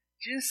you,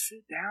 just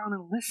sit down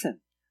and listen.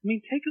 I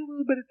mean, take a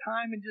little bit of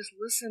time and just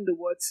listen to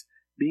what's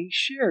being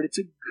shared. It's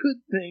a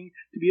good thing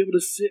to be able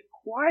to sit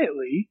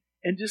quietly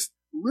and just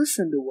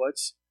listen to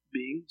what's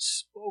being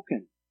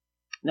spoken.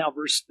 Now,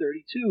 verse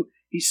 32,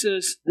 he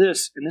says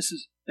this, and this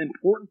is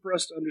important for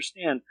us to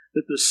understand,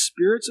 that the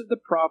spirits of the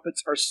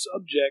prophets are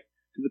subject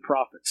to the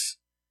prophets.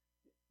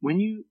 When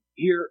you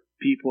hear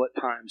people at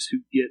times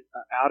who get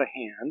out of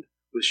hand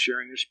with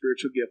sharing their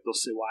spiritual gift, they'll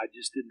say, well, I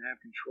just didn't have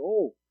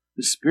control.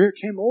 The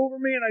Spirit came over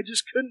me and I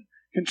just couldn't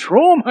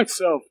control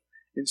myself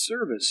in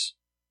service.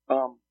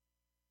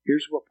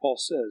 Here's what Paul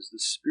says.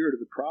 The spirit of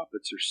the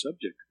prophets are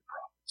subject to the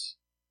prophets.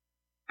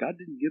 God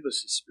didn't give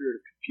us a spirit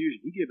of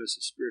confusion. He gave us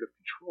a spirit of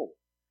control.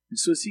 And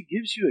so as he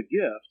gives you a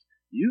gift,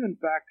 you in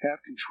fact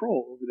have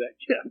control over that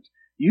gift.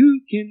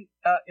 You can,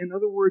 in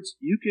other words,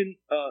 you can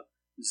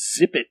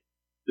zip it,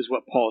 is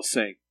what Paul is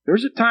saying.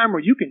 There's a time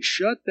where you can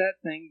shut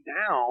that thing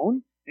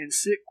down and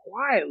sit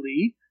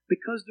quietly,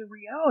 because the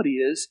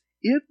reality is,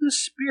 if the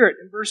Spirit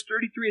in verse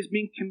 33 is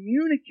being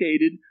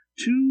communicated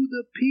to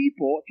the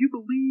people, if you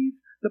believe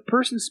the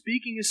person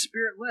speaking is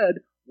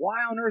Spirit-led,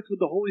 why on earth would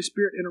the Holy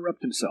Spirit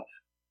interrupt himself?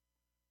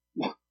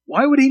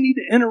 Why would he need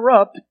to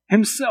interrupt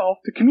himself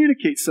to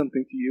communicate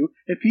something to you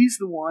if he's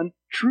the one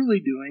truly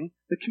doing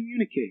the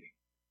communicating?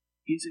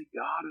 He's a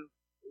God of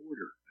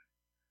order.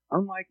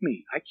 Unlike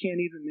me, I can't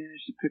even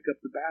manage to pick up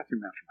the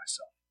bathroom after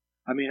myself.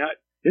 I mean,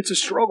 it's a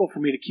struggle for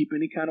me to keep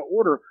any kind of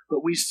order,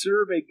 but we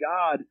serve a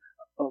God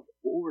of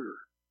order.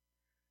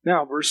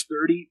 Now, verse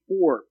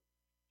 34.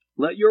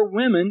 Let your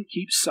women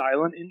keep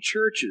silent in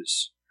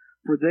churches,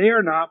 for they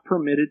are not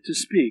permitted to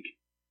speak.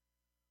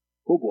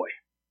 Oh boy.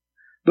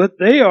 But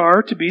they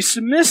are to be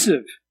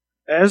submissive,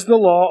 as the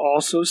law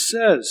also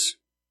says.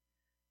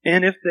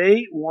 And if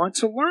they want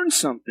to learn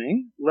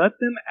something, let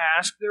them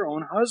ask their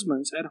own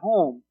husbands at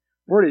home,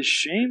 for it is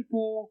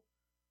shameful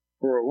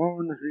for a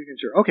woman to speak in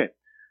church. Okay,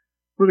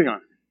 moving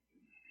on.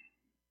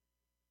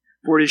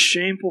 For it is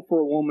shameful for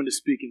a woman to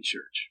speak in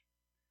church.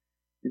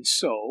 And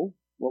so,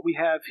 what we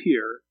have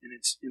here, and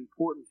it's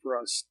important for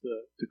us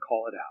to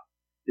call it out,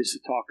 is to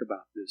talk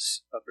about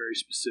this very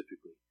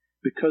specifically.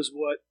 Because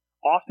what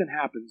often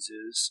happens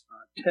is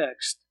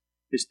text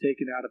is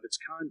taken out of its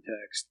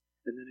context,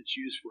 and then it's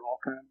used for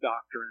all kind of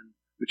doctrine,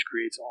 which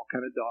creates all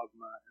kind of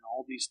dogma and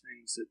all these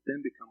things that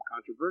then become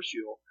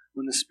controversial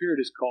when the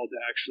Spirit is called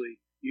to actually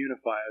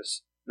unify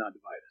us, not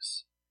divide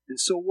us. And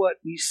so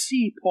what we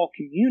see Paul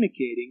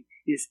communicating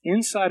is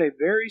inside a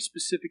very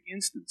specific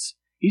instance.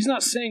 He's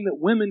not saying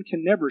that women can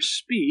never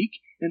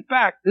speak. In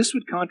fact, this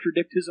would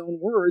contradict his own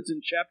words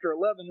in chapter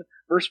 11,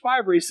 verse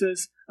 5, where he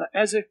says,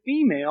 as a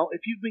female,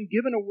 if you've been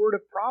given a word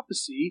of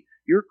prophecy,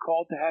 you're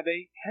called to have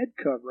a head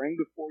covering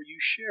before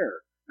you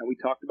share. Now, we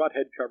talked about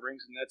head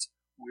coverings, and that's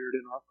weird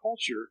in our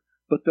culture,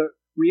 but the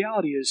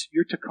reality is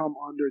you're to come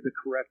under the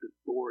correct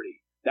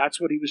authority.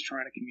 That's what he was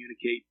trying to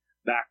communicate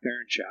back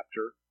there in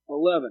chapter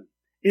 11.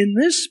 In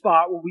this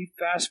spot, where we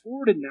fast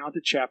forwarded now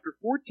to chapter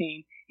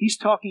 14, he's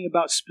talking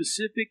about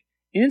specific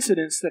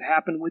incidents that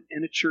happen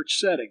within a church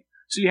setting.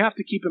 So you have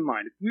to keep in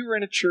mind, if we were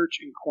in a church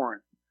in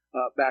Corinth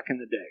back in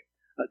the day,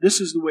 this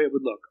is the way it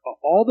would look.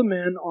 All the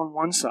men on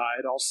one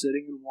side, all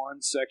sitting in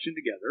one section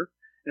together,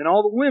 and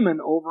all the women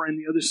over in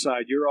the other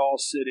side, you're all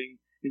sitting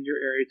in your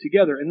area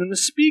together. And then the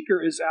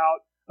speaker is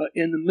out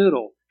in the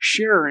middle,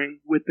 sharing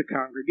with the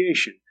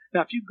congregation.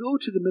 Now, if you go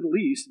to the Middle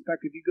East, in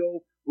fact, if you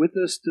go with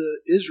us to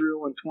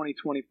Israel in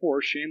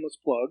 2024, shameless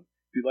plug,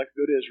 If you'd like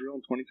to go to Israel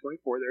in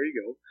 2024, there you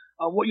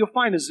go. What you'll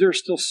find is there are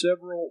still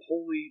several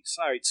holy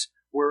sites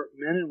where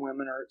men and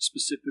women are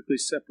specifically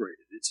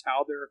separated. It's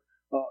how they're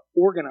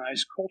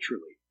organized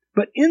culturally.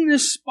 But in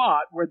this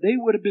spot where they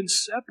would have been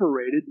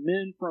separated,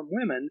 men from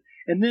women,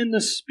 and then the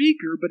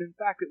speaker, but in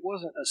fact it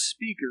wasn't a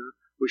speaker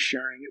was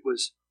sharing, it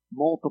was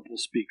multiple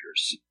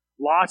speakers.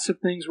 Lots of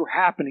things were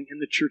happening in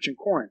the church in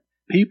Corinth.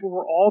 People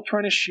were all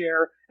trying to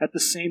share at the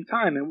same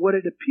time. And what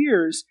it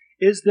appears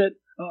is that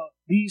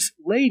these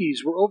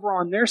ladies were over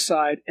on their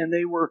side and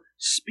they were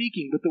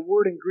speaking. But the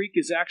word in Greek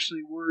is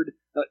actually word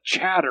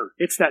chatter.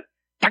 It's that.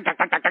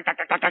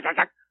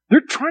 They're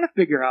trying to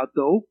figure out,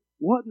 though,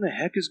 what in the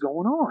heck is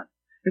going on.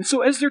 And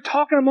so as they're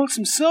talking amongst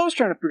themselves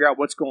trying to figure out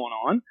what's going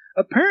on,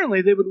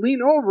 apparently they would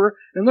lean over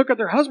and look at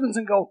their husbands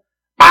and go,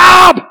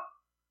 "Bob!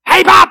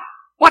 Hey, Bob!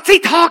 What's he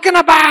talking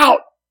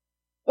about?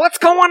 What's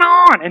going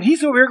on?" And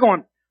he's over here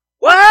going,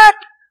 "What?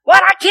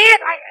 What? I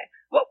can't.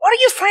 What are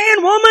you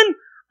saying, woman?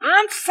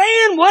 I'm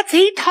saying, what's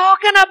he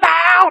talking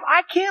about?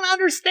 I can't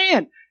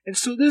understand." And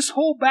so this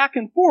whole back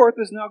and forth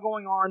is now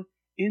going on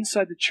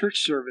inside the church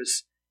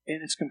service,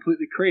 and it's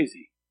completely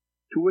crazy.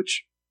 To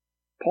which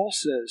Paul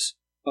says,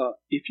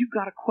 if you've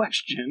got a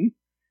question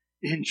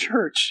in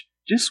church,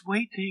 just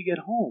wait till you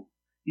get home.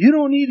 You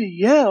don't need to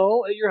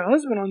yell at your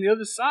husband on the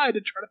other side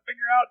to try to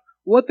figure out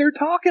what they're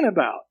talking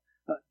about.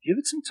 Give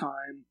it some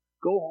time.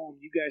 Go home.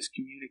 You guys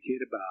communicate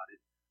about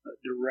it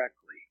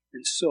directly.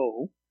 And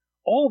so,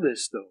 all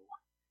this, though,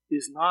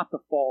 is not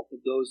the fault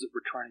of those that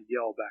were trying to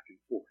yell back and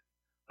forth.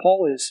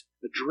 Paul is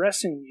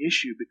addressing the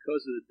issue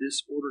because of the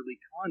disorderly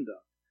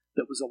conduct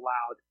that was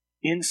allowed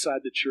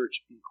inside the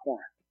church in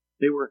Corinth.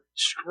 They were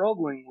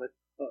struggling with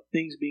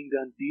things being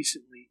done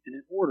decently and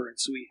in order, and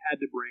so he had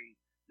to bring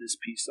this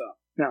piece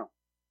up. Now,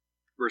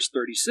 verse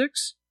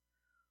 36,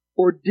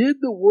 "Or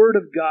did the word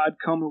of God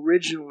come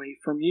originally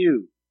from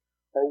you,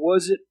 or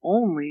was it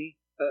only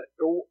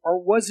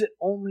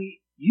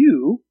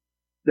you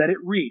that it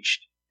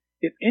reached?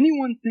 If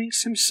anyone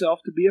thinks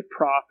himself to be a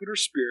prophet or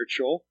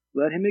spiritual,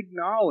 let him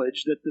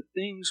acknowledge that the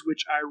things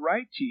which I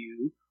write to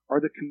you are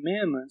the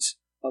commandments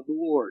of the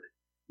Lord."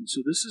 And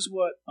so this is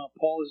what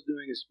Paul is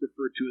doing, is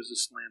referred to as a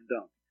slam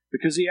dunk.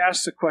 Because he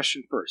asks the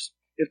question first.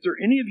 If there are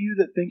any of you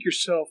that think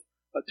yourself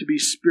to be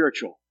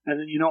spiritual, and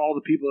then you know all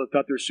the people that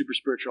thought they were super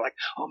spiritual, like,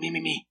 "Oh,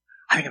 me,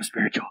 I think I'm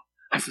spiritual.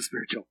 I'm so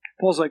spiritual."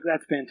 Paul's like,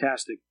 that's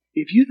fantastic.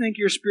 If you think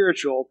you're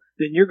spiritual,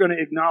 then you're going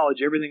to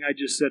acknowledge everything I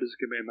just said is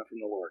a commandment from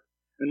the Lord.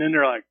 And then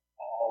they're like,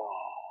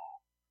 "Oh,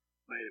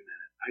 wait a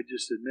minute. I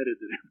just admitted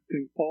that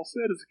everything Paul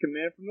said is a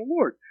command from the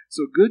Lord."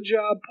 So good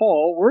job,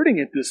 Paul, wording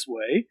it this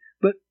way,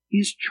 but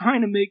he's trying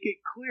to make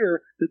it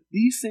clear that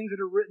these things that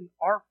are written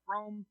are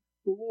from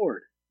the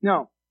Lord.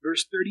 Now,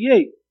 verse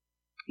 38,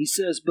 he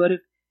says, "But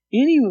if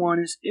anyone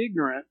is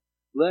ignorant,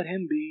 let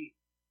him be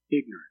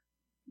ignorant."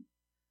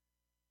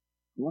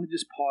 I want to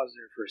just pause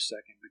there for a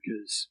second,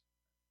 because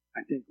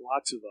I think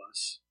lots of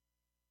us,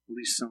 at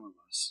least some of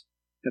us,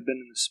 have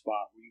been in the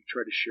spot where you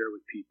try to share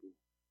with people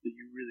that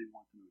you really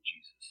want to know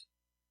Jesus.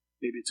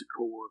 Maybe it's a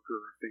coworker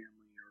or a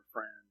family or a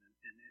friend,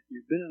 and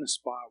you've been in a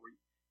spot where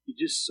you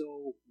just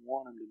so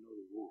want them to know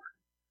the Lord.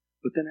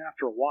 But then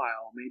after a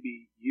while,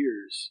 maybe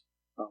years,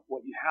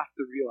 what you have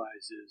to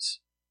realize is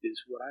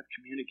what I've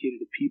communicated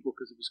to people,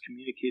 because it was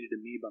communicated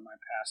to me by my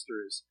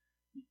pastor, is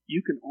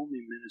you can only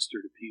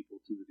minister to people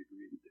to the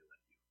degree that they let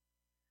you.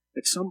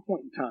 At some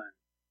point in time,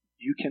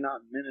 you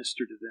cannot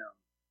minister to them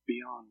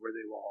beyond where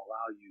they will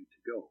allow you to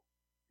go.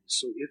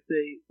 So if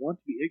they want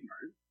to be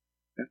ignorant,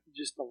 you have to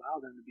just allow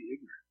them to be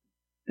ignorant.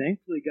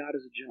 Thankfully, God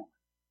is a gentleman.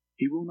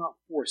 He will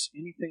not force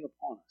anything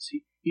upon us.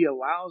 He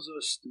allows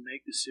us to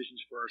make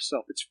decisions for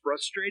ourselves. It's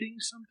frustrating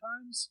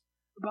sometimes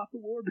about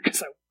the Lord,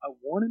 because I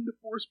want him to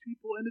force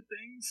people into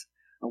things.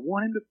 I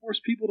want him to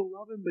force people to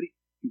love him, but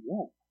he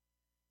won't.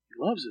 He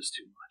loves us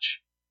too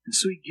much. And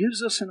so he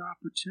gives us an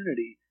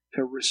opportunity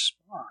to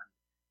respond.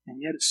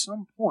 And yet at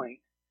some point,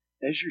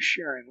 as you're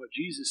sharing, what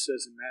Jesus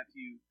says in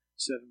Matthew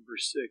 7,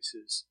 verse 6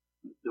 is,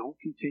 don't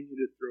continue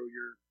to throw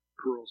your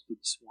pearls to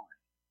the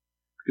swine.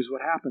 Because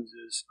what happens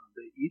is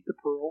they eat the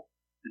pearl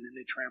and then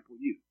they trample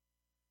you.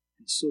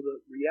 And so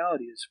the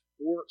reality is,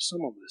 for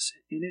some of us,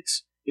 and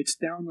it's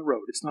down the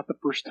road. It's not the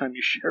first time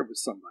you share with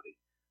somebody.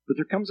 But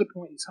there comes a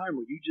point in time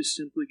where you just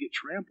simply get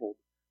trampled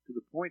to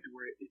the point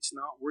where it's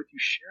not worth you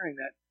sharing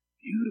that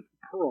beautiful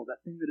pearl,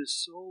 that thing that is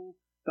so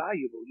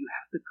valuable. You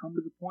have to come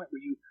to the point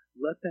where you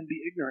let them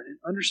be ignorant and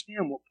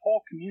understand what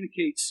Paul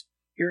communicates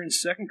here in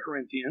 2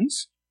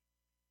 Corinthians,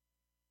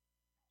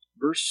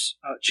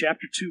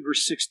 chapter 2,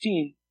 verse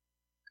 16,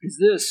 is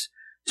this: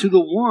 "To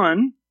the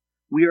one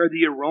we are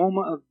the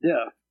aroma of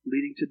death,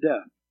 leading to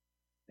death,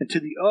 and to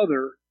the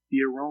other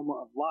the aroma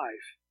of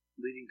life,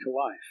 leading to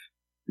life.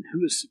 And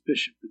who is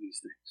sufficient for these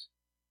things?"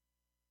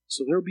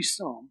 So there will be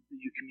some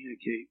that you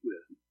communicate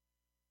with,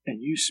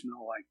 and you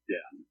smell like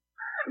death.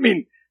 I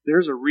mean,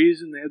 there's a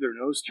reason they have their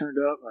nose turned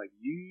up, like,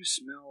 you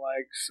smell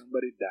like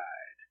somebody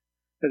died.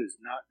 That is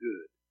not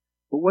good.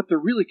 But what they're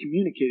really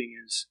communicating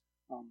is,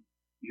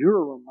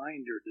 you're a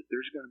reminder that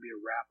there's going to be a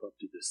wrap up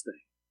to this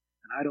thing.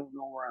 and I don't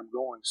know where I'm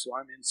going, so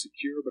I'm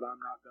insecure, but I'm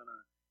not going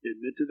to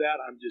admit to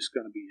that. I'm just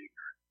going to be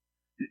ignorant.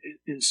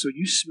 And so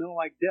you smell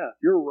like death.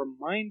 You're a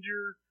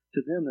reminder to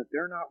them that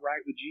they're not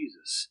right with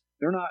Jesus.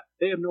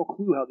 They have no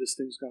clue how this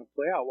thing's going to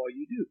play out while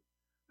you do.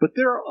 But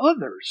there are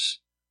others.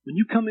 When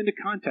you come into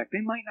contact,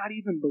 they might not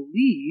even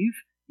believe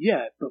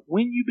yet, but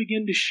when you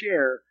begin to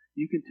share,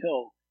 you can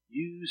tell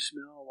you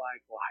smell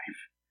like life.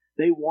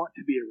 They want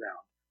to be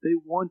around. They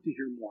want to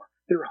hear more.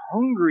 They're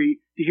hungry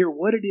to hear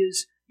what it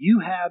is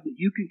you have that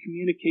you can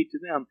communicate to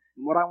them.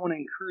 And what I want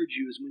to encourage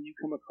you is when you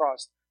come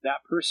across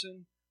that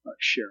person,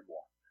 share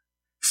more.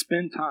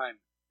 Spend time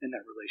in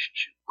that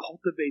relationship.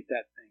 Cultivate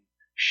that thing.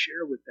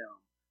 Share with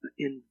them.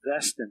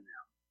 Invest in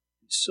them.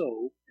 And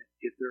so,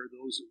 if there are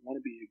those that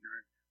want to be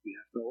ignorant, we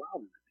have to allow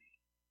them to be.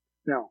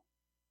 Now,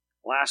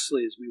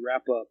 lastly, as we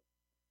wrap up,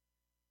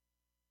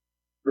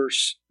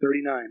 verse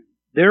 39.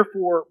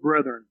 Therefore,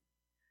 brethren,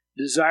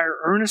 desire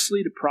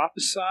earnestly to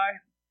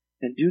prophesy,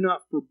 and do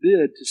not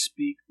forbid to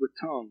speak with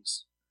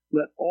tongues.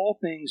 Let all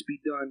things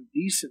be done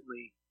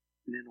decently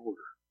and in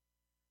order.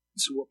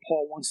 So what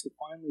Paul wants to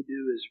finally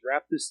do is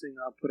wrap this thing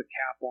up, put a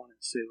cap on it,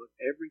 and say, look,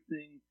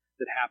 everything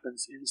that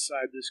happens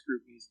inside this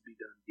group needs to be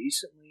done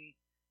decently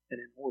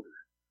and in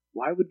order.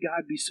 Why would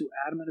God be so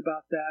adamant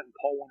about that? And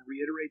Paul want to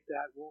reiterate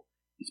that? Well,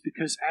 it's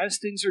because as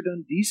things are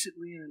done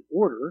decently and in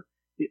order,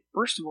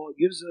 first of all,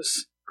 it gives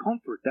us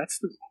comfort. That's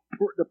the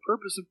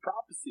purpose of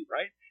prophecy,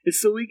 right?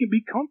 It's so we can be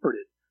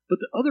comforted. But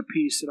the other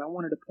piece that I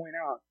wanted to point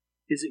out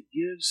is it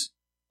gives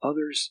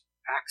others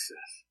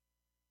access.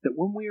 That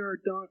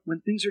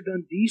when things are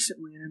done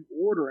decently and in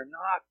order and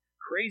not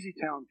crazy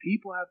town,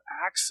 people have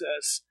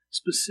access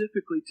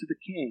specifically to the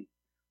King.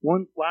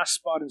 One last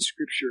spot in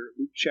Scripture,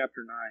 Luke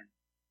chapter 9,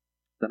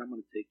 that I'm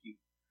going to take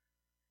you.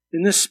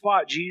 In this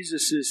spot,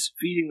 Jesus is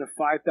feeding the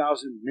 5,000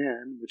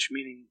 men, which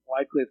meaning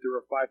likely if there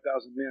were 5,000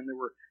 men, there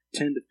were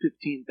 10 to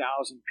 15,000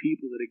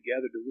 people that had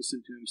gathered to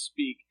listen to him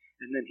speak,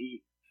 and then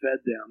he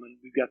fed them. And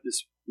we've got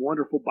this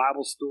wonderful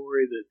Bible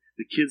story that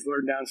the kids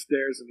learn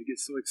downstairs and we get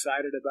so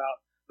excited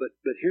about.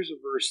 But here's a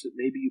verse that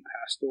maybe you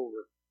passed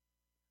over.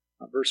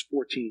 Verse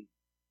 14.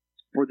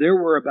 For there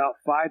were about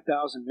 5,000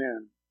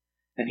 men,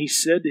 and he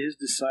said to his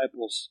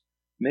disciples,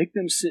 make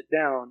them sit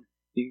down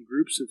in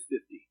groups of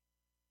 50.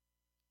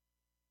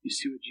 You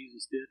see what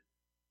Jesus did?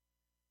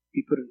 He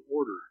put an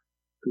order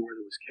to where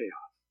there was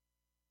chaos.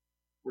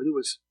 Where there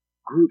was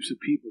groups of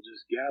people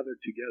just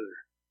gathered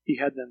together. He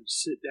had them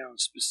sit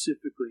down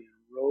specifically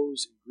in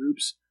rows and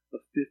groups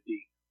of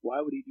 50.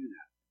 Why would he do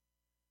that?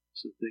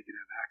 So that they could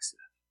have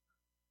access.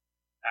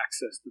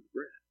 Access to the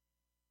bread.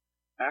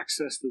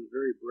 Access to the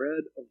very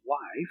bread of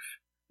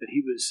life that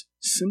he was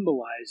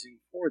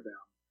symbolizing for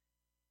them.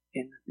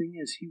 And the thing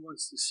is, he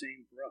wants the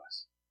same for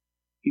us.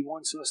 He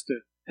wants us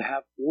to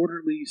have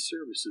orderly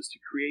services, to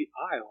create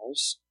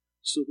aisles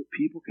so that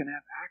people can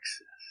have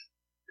access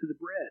to the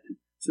bread,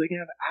 so they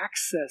can have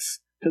access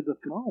to the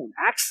throne,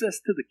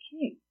 access to the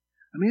King.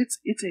 I mean,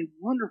 it's a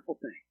wonderful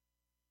thing.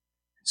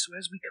 And so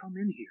as we come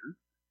in here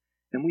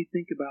and we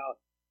think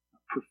about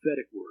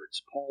prophetic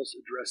words, Paul's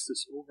addressed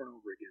this over and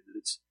over again, that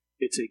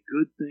it's a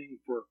good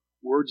thing for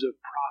words of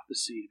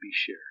prophecy to be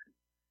shared.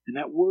 And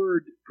that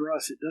word, for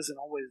us, it doesn't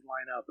always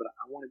line up, but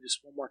I want to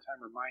just one more time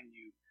remind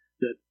you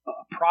that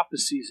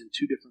prophecy is in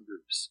two different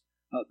groups.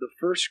 The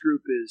first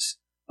group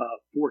is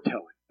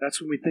foretelling. That's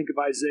when we think of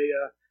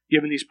Isaiah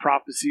giving these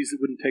prophecies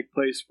that wouldn't take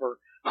place for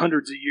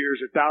hundreds of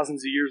years or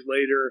thousands of years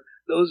later.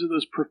 Those are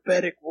those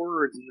prophetic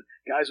words, and the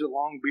guys with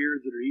long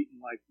beards that are eating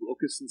like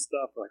locusts and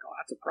stuff are like, oh,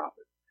 that's a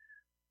prophet.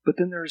 But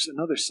then there's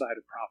another side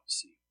of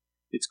prophecy.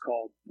 It's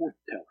called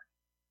forthtelling.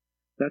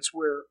 That's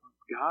where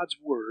God's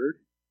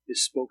word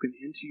is spoken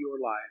into your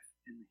life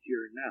in the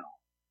here and now.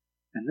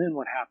 And then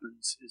what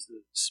happens is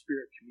the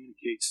Spirit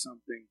communicates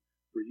something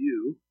for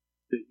you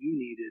that you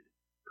needed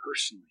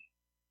personally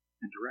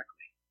and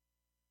directly.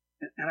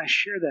 And I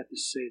share that to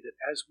say that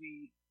as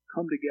we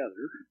come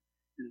together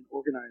in an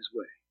organized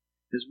way,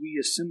 as we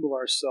assemble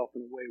ourselves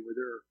in a way where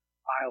there are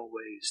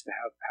aisleways to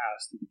have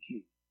paths to the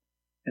King,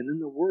 and then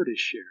the word is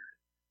shared,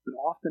 but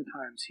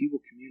oftentimes he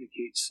will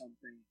communicate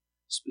something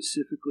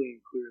specifically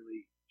and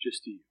clearly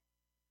just to you.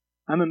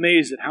 I'm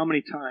amazed at how many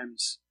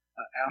times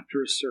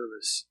after a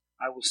service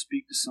I will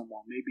speak to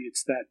someone, maybe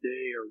it's that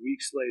day or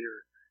weeks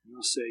later, and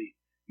they'll say,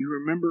 you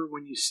remember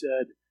when you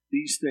said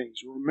these things,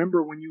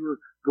 remember when you were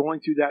going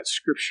through that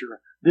scripture,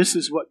 this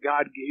is what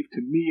God gave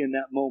to me in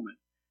that moment.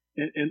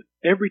 And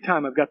every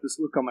time I've got this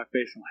look on my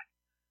face, I'm like,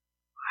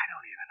 I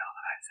don't even know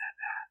that I said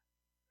that.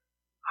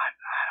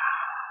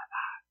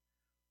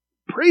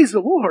 Praise the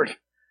Lord.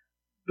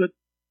 But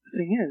the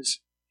thing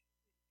is,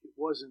 it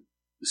wasn't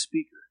the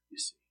speaker, you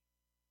see.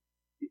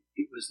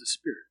 It was the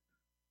Spirit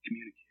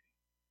communicating.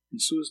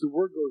 And so as the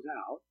word goes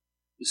out,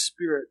 the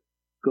Spirit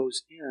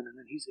goes in, and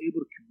then he's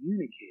able to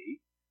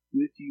communicate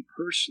with you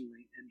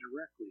personally and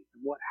directly.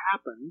 And what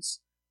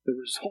happens, the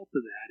result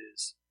of that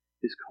is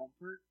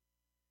comfort,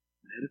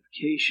 and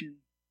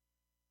edification,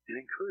 and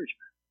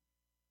encouragement.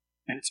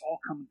 And it's all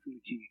coming from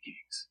the King of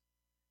Kings.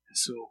 And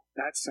so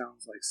that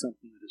sounds like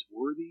something that is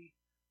worthy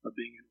of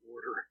being in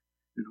order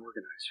and organized.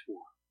 thanks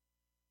for.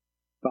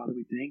 Father,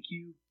 we thank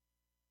you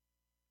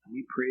and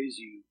we praise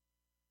you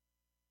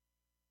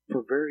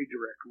for very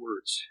direct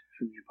words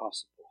from the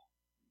Apostle Paul.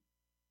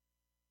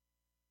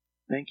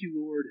 Thank you,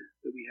 Lord,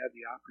 that we have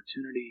the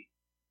opportunity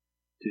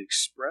to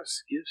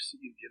express gifts that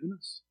you've given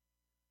us.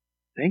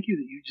 Thank you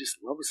that you just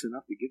love us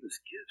enough to give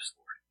us gifts,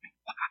 Lord.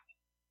 Wow.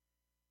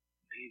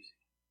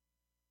 Amazing.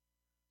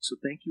 So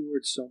thank you,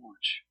 Lord, so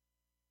much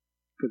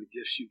for the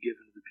gifts you've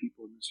given to the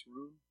people in this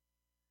room,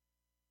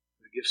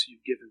 the gifts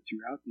you've given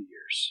throughout the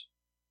years,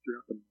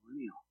 throughout the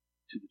millennium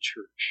to the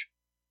church,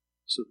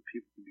 so that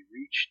people can be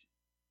reached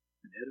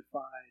and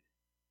edified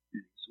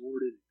and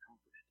exhorted and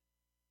comforted.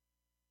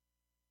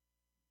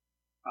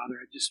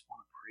 Father, I just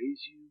want to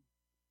praise you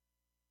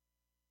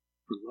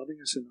for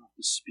loving us enough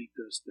to speak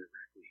to us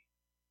directly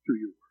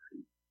through your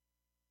word,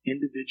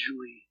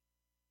 individually,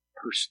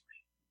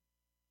 personally.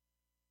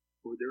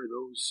 Lord, there are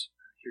those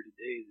here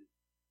today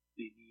that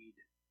they need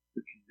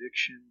the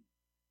conviction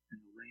and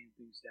the laying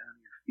things down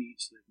at your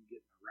feet so they can get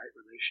in the right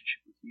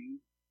relationship with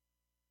you.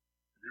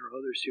 And there are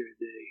others here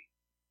today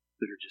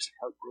that are just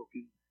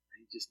heartbroken.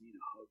 They just need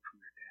a hug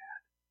from their dad.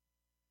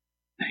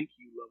 Thank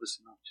you, love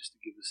us enough just to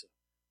give us a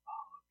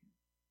hug.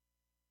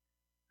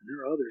 And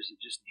there are others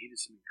that just needed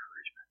some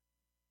encouragement.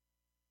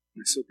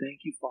 And so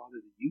thank you,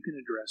 Father, that you can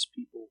address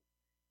people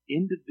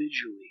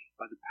individually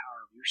by the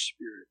power of your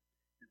Spirit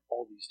in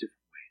all these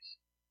different ways.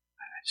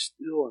 I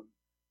still am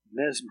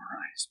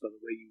mesmerized by the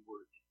way you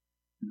work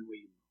and the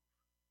way you move.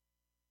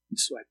 And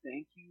so I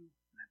thank you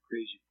and I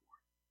praise you for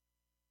it.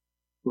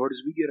 Lord,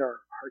 as we get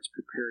our hearts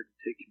prepared to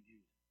take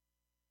communion,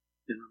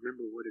 then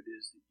remember what it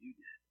is that you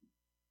did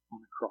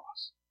on the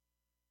cross.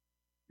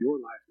 Your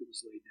life that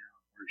was laid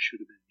down where it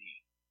should have been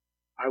me.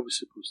 I was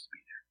supposed to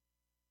be there.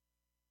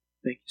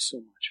 Thank you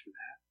so much for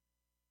that.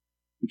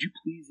 Would you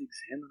please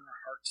examine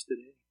our hearts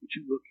today? Would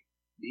you look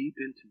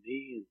deep into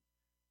me and,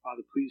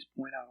 Father, please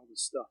point out all the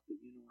stuff that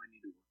you know I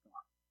need to work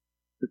on.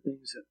 The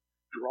things that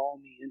draw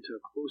me into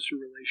a closer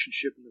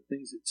relationship and the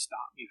things that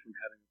stop me from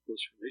having a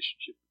close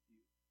relationship with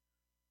you.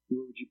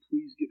 Lord, would you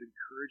please give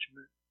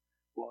encouragement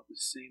while at the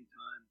same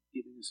time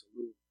giving us a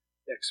little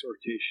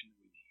exhortation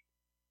that we need.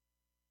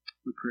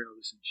 We pray all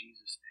this in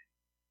Jesus' name.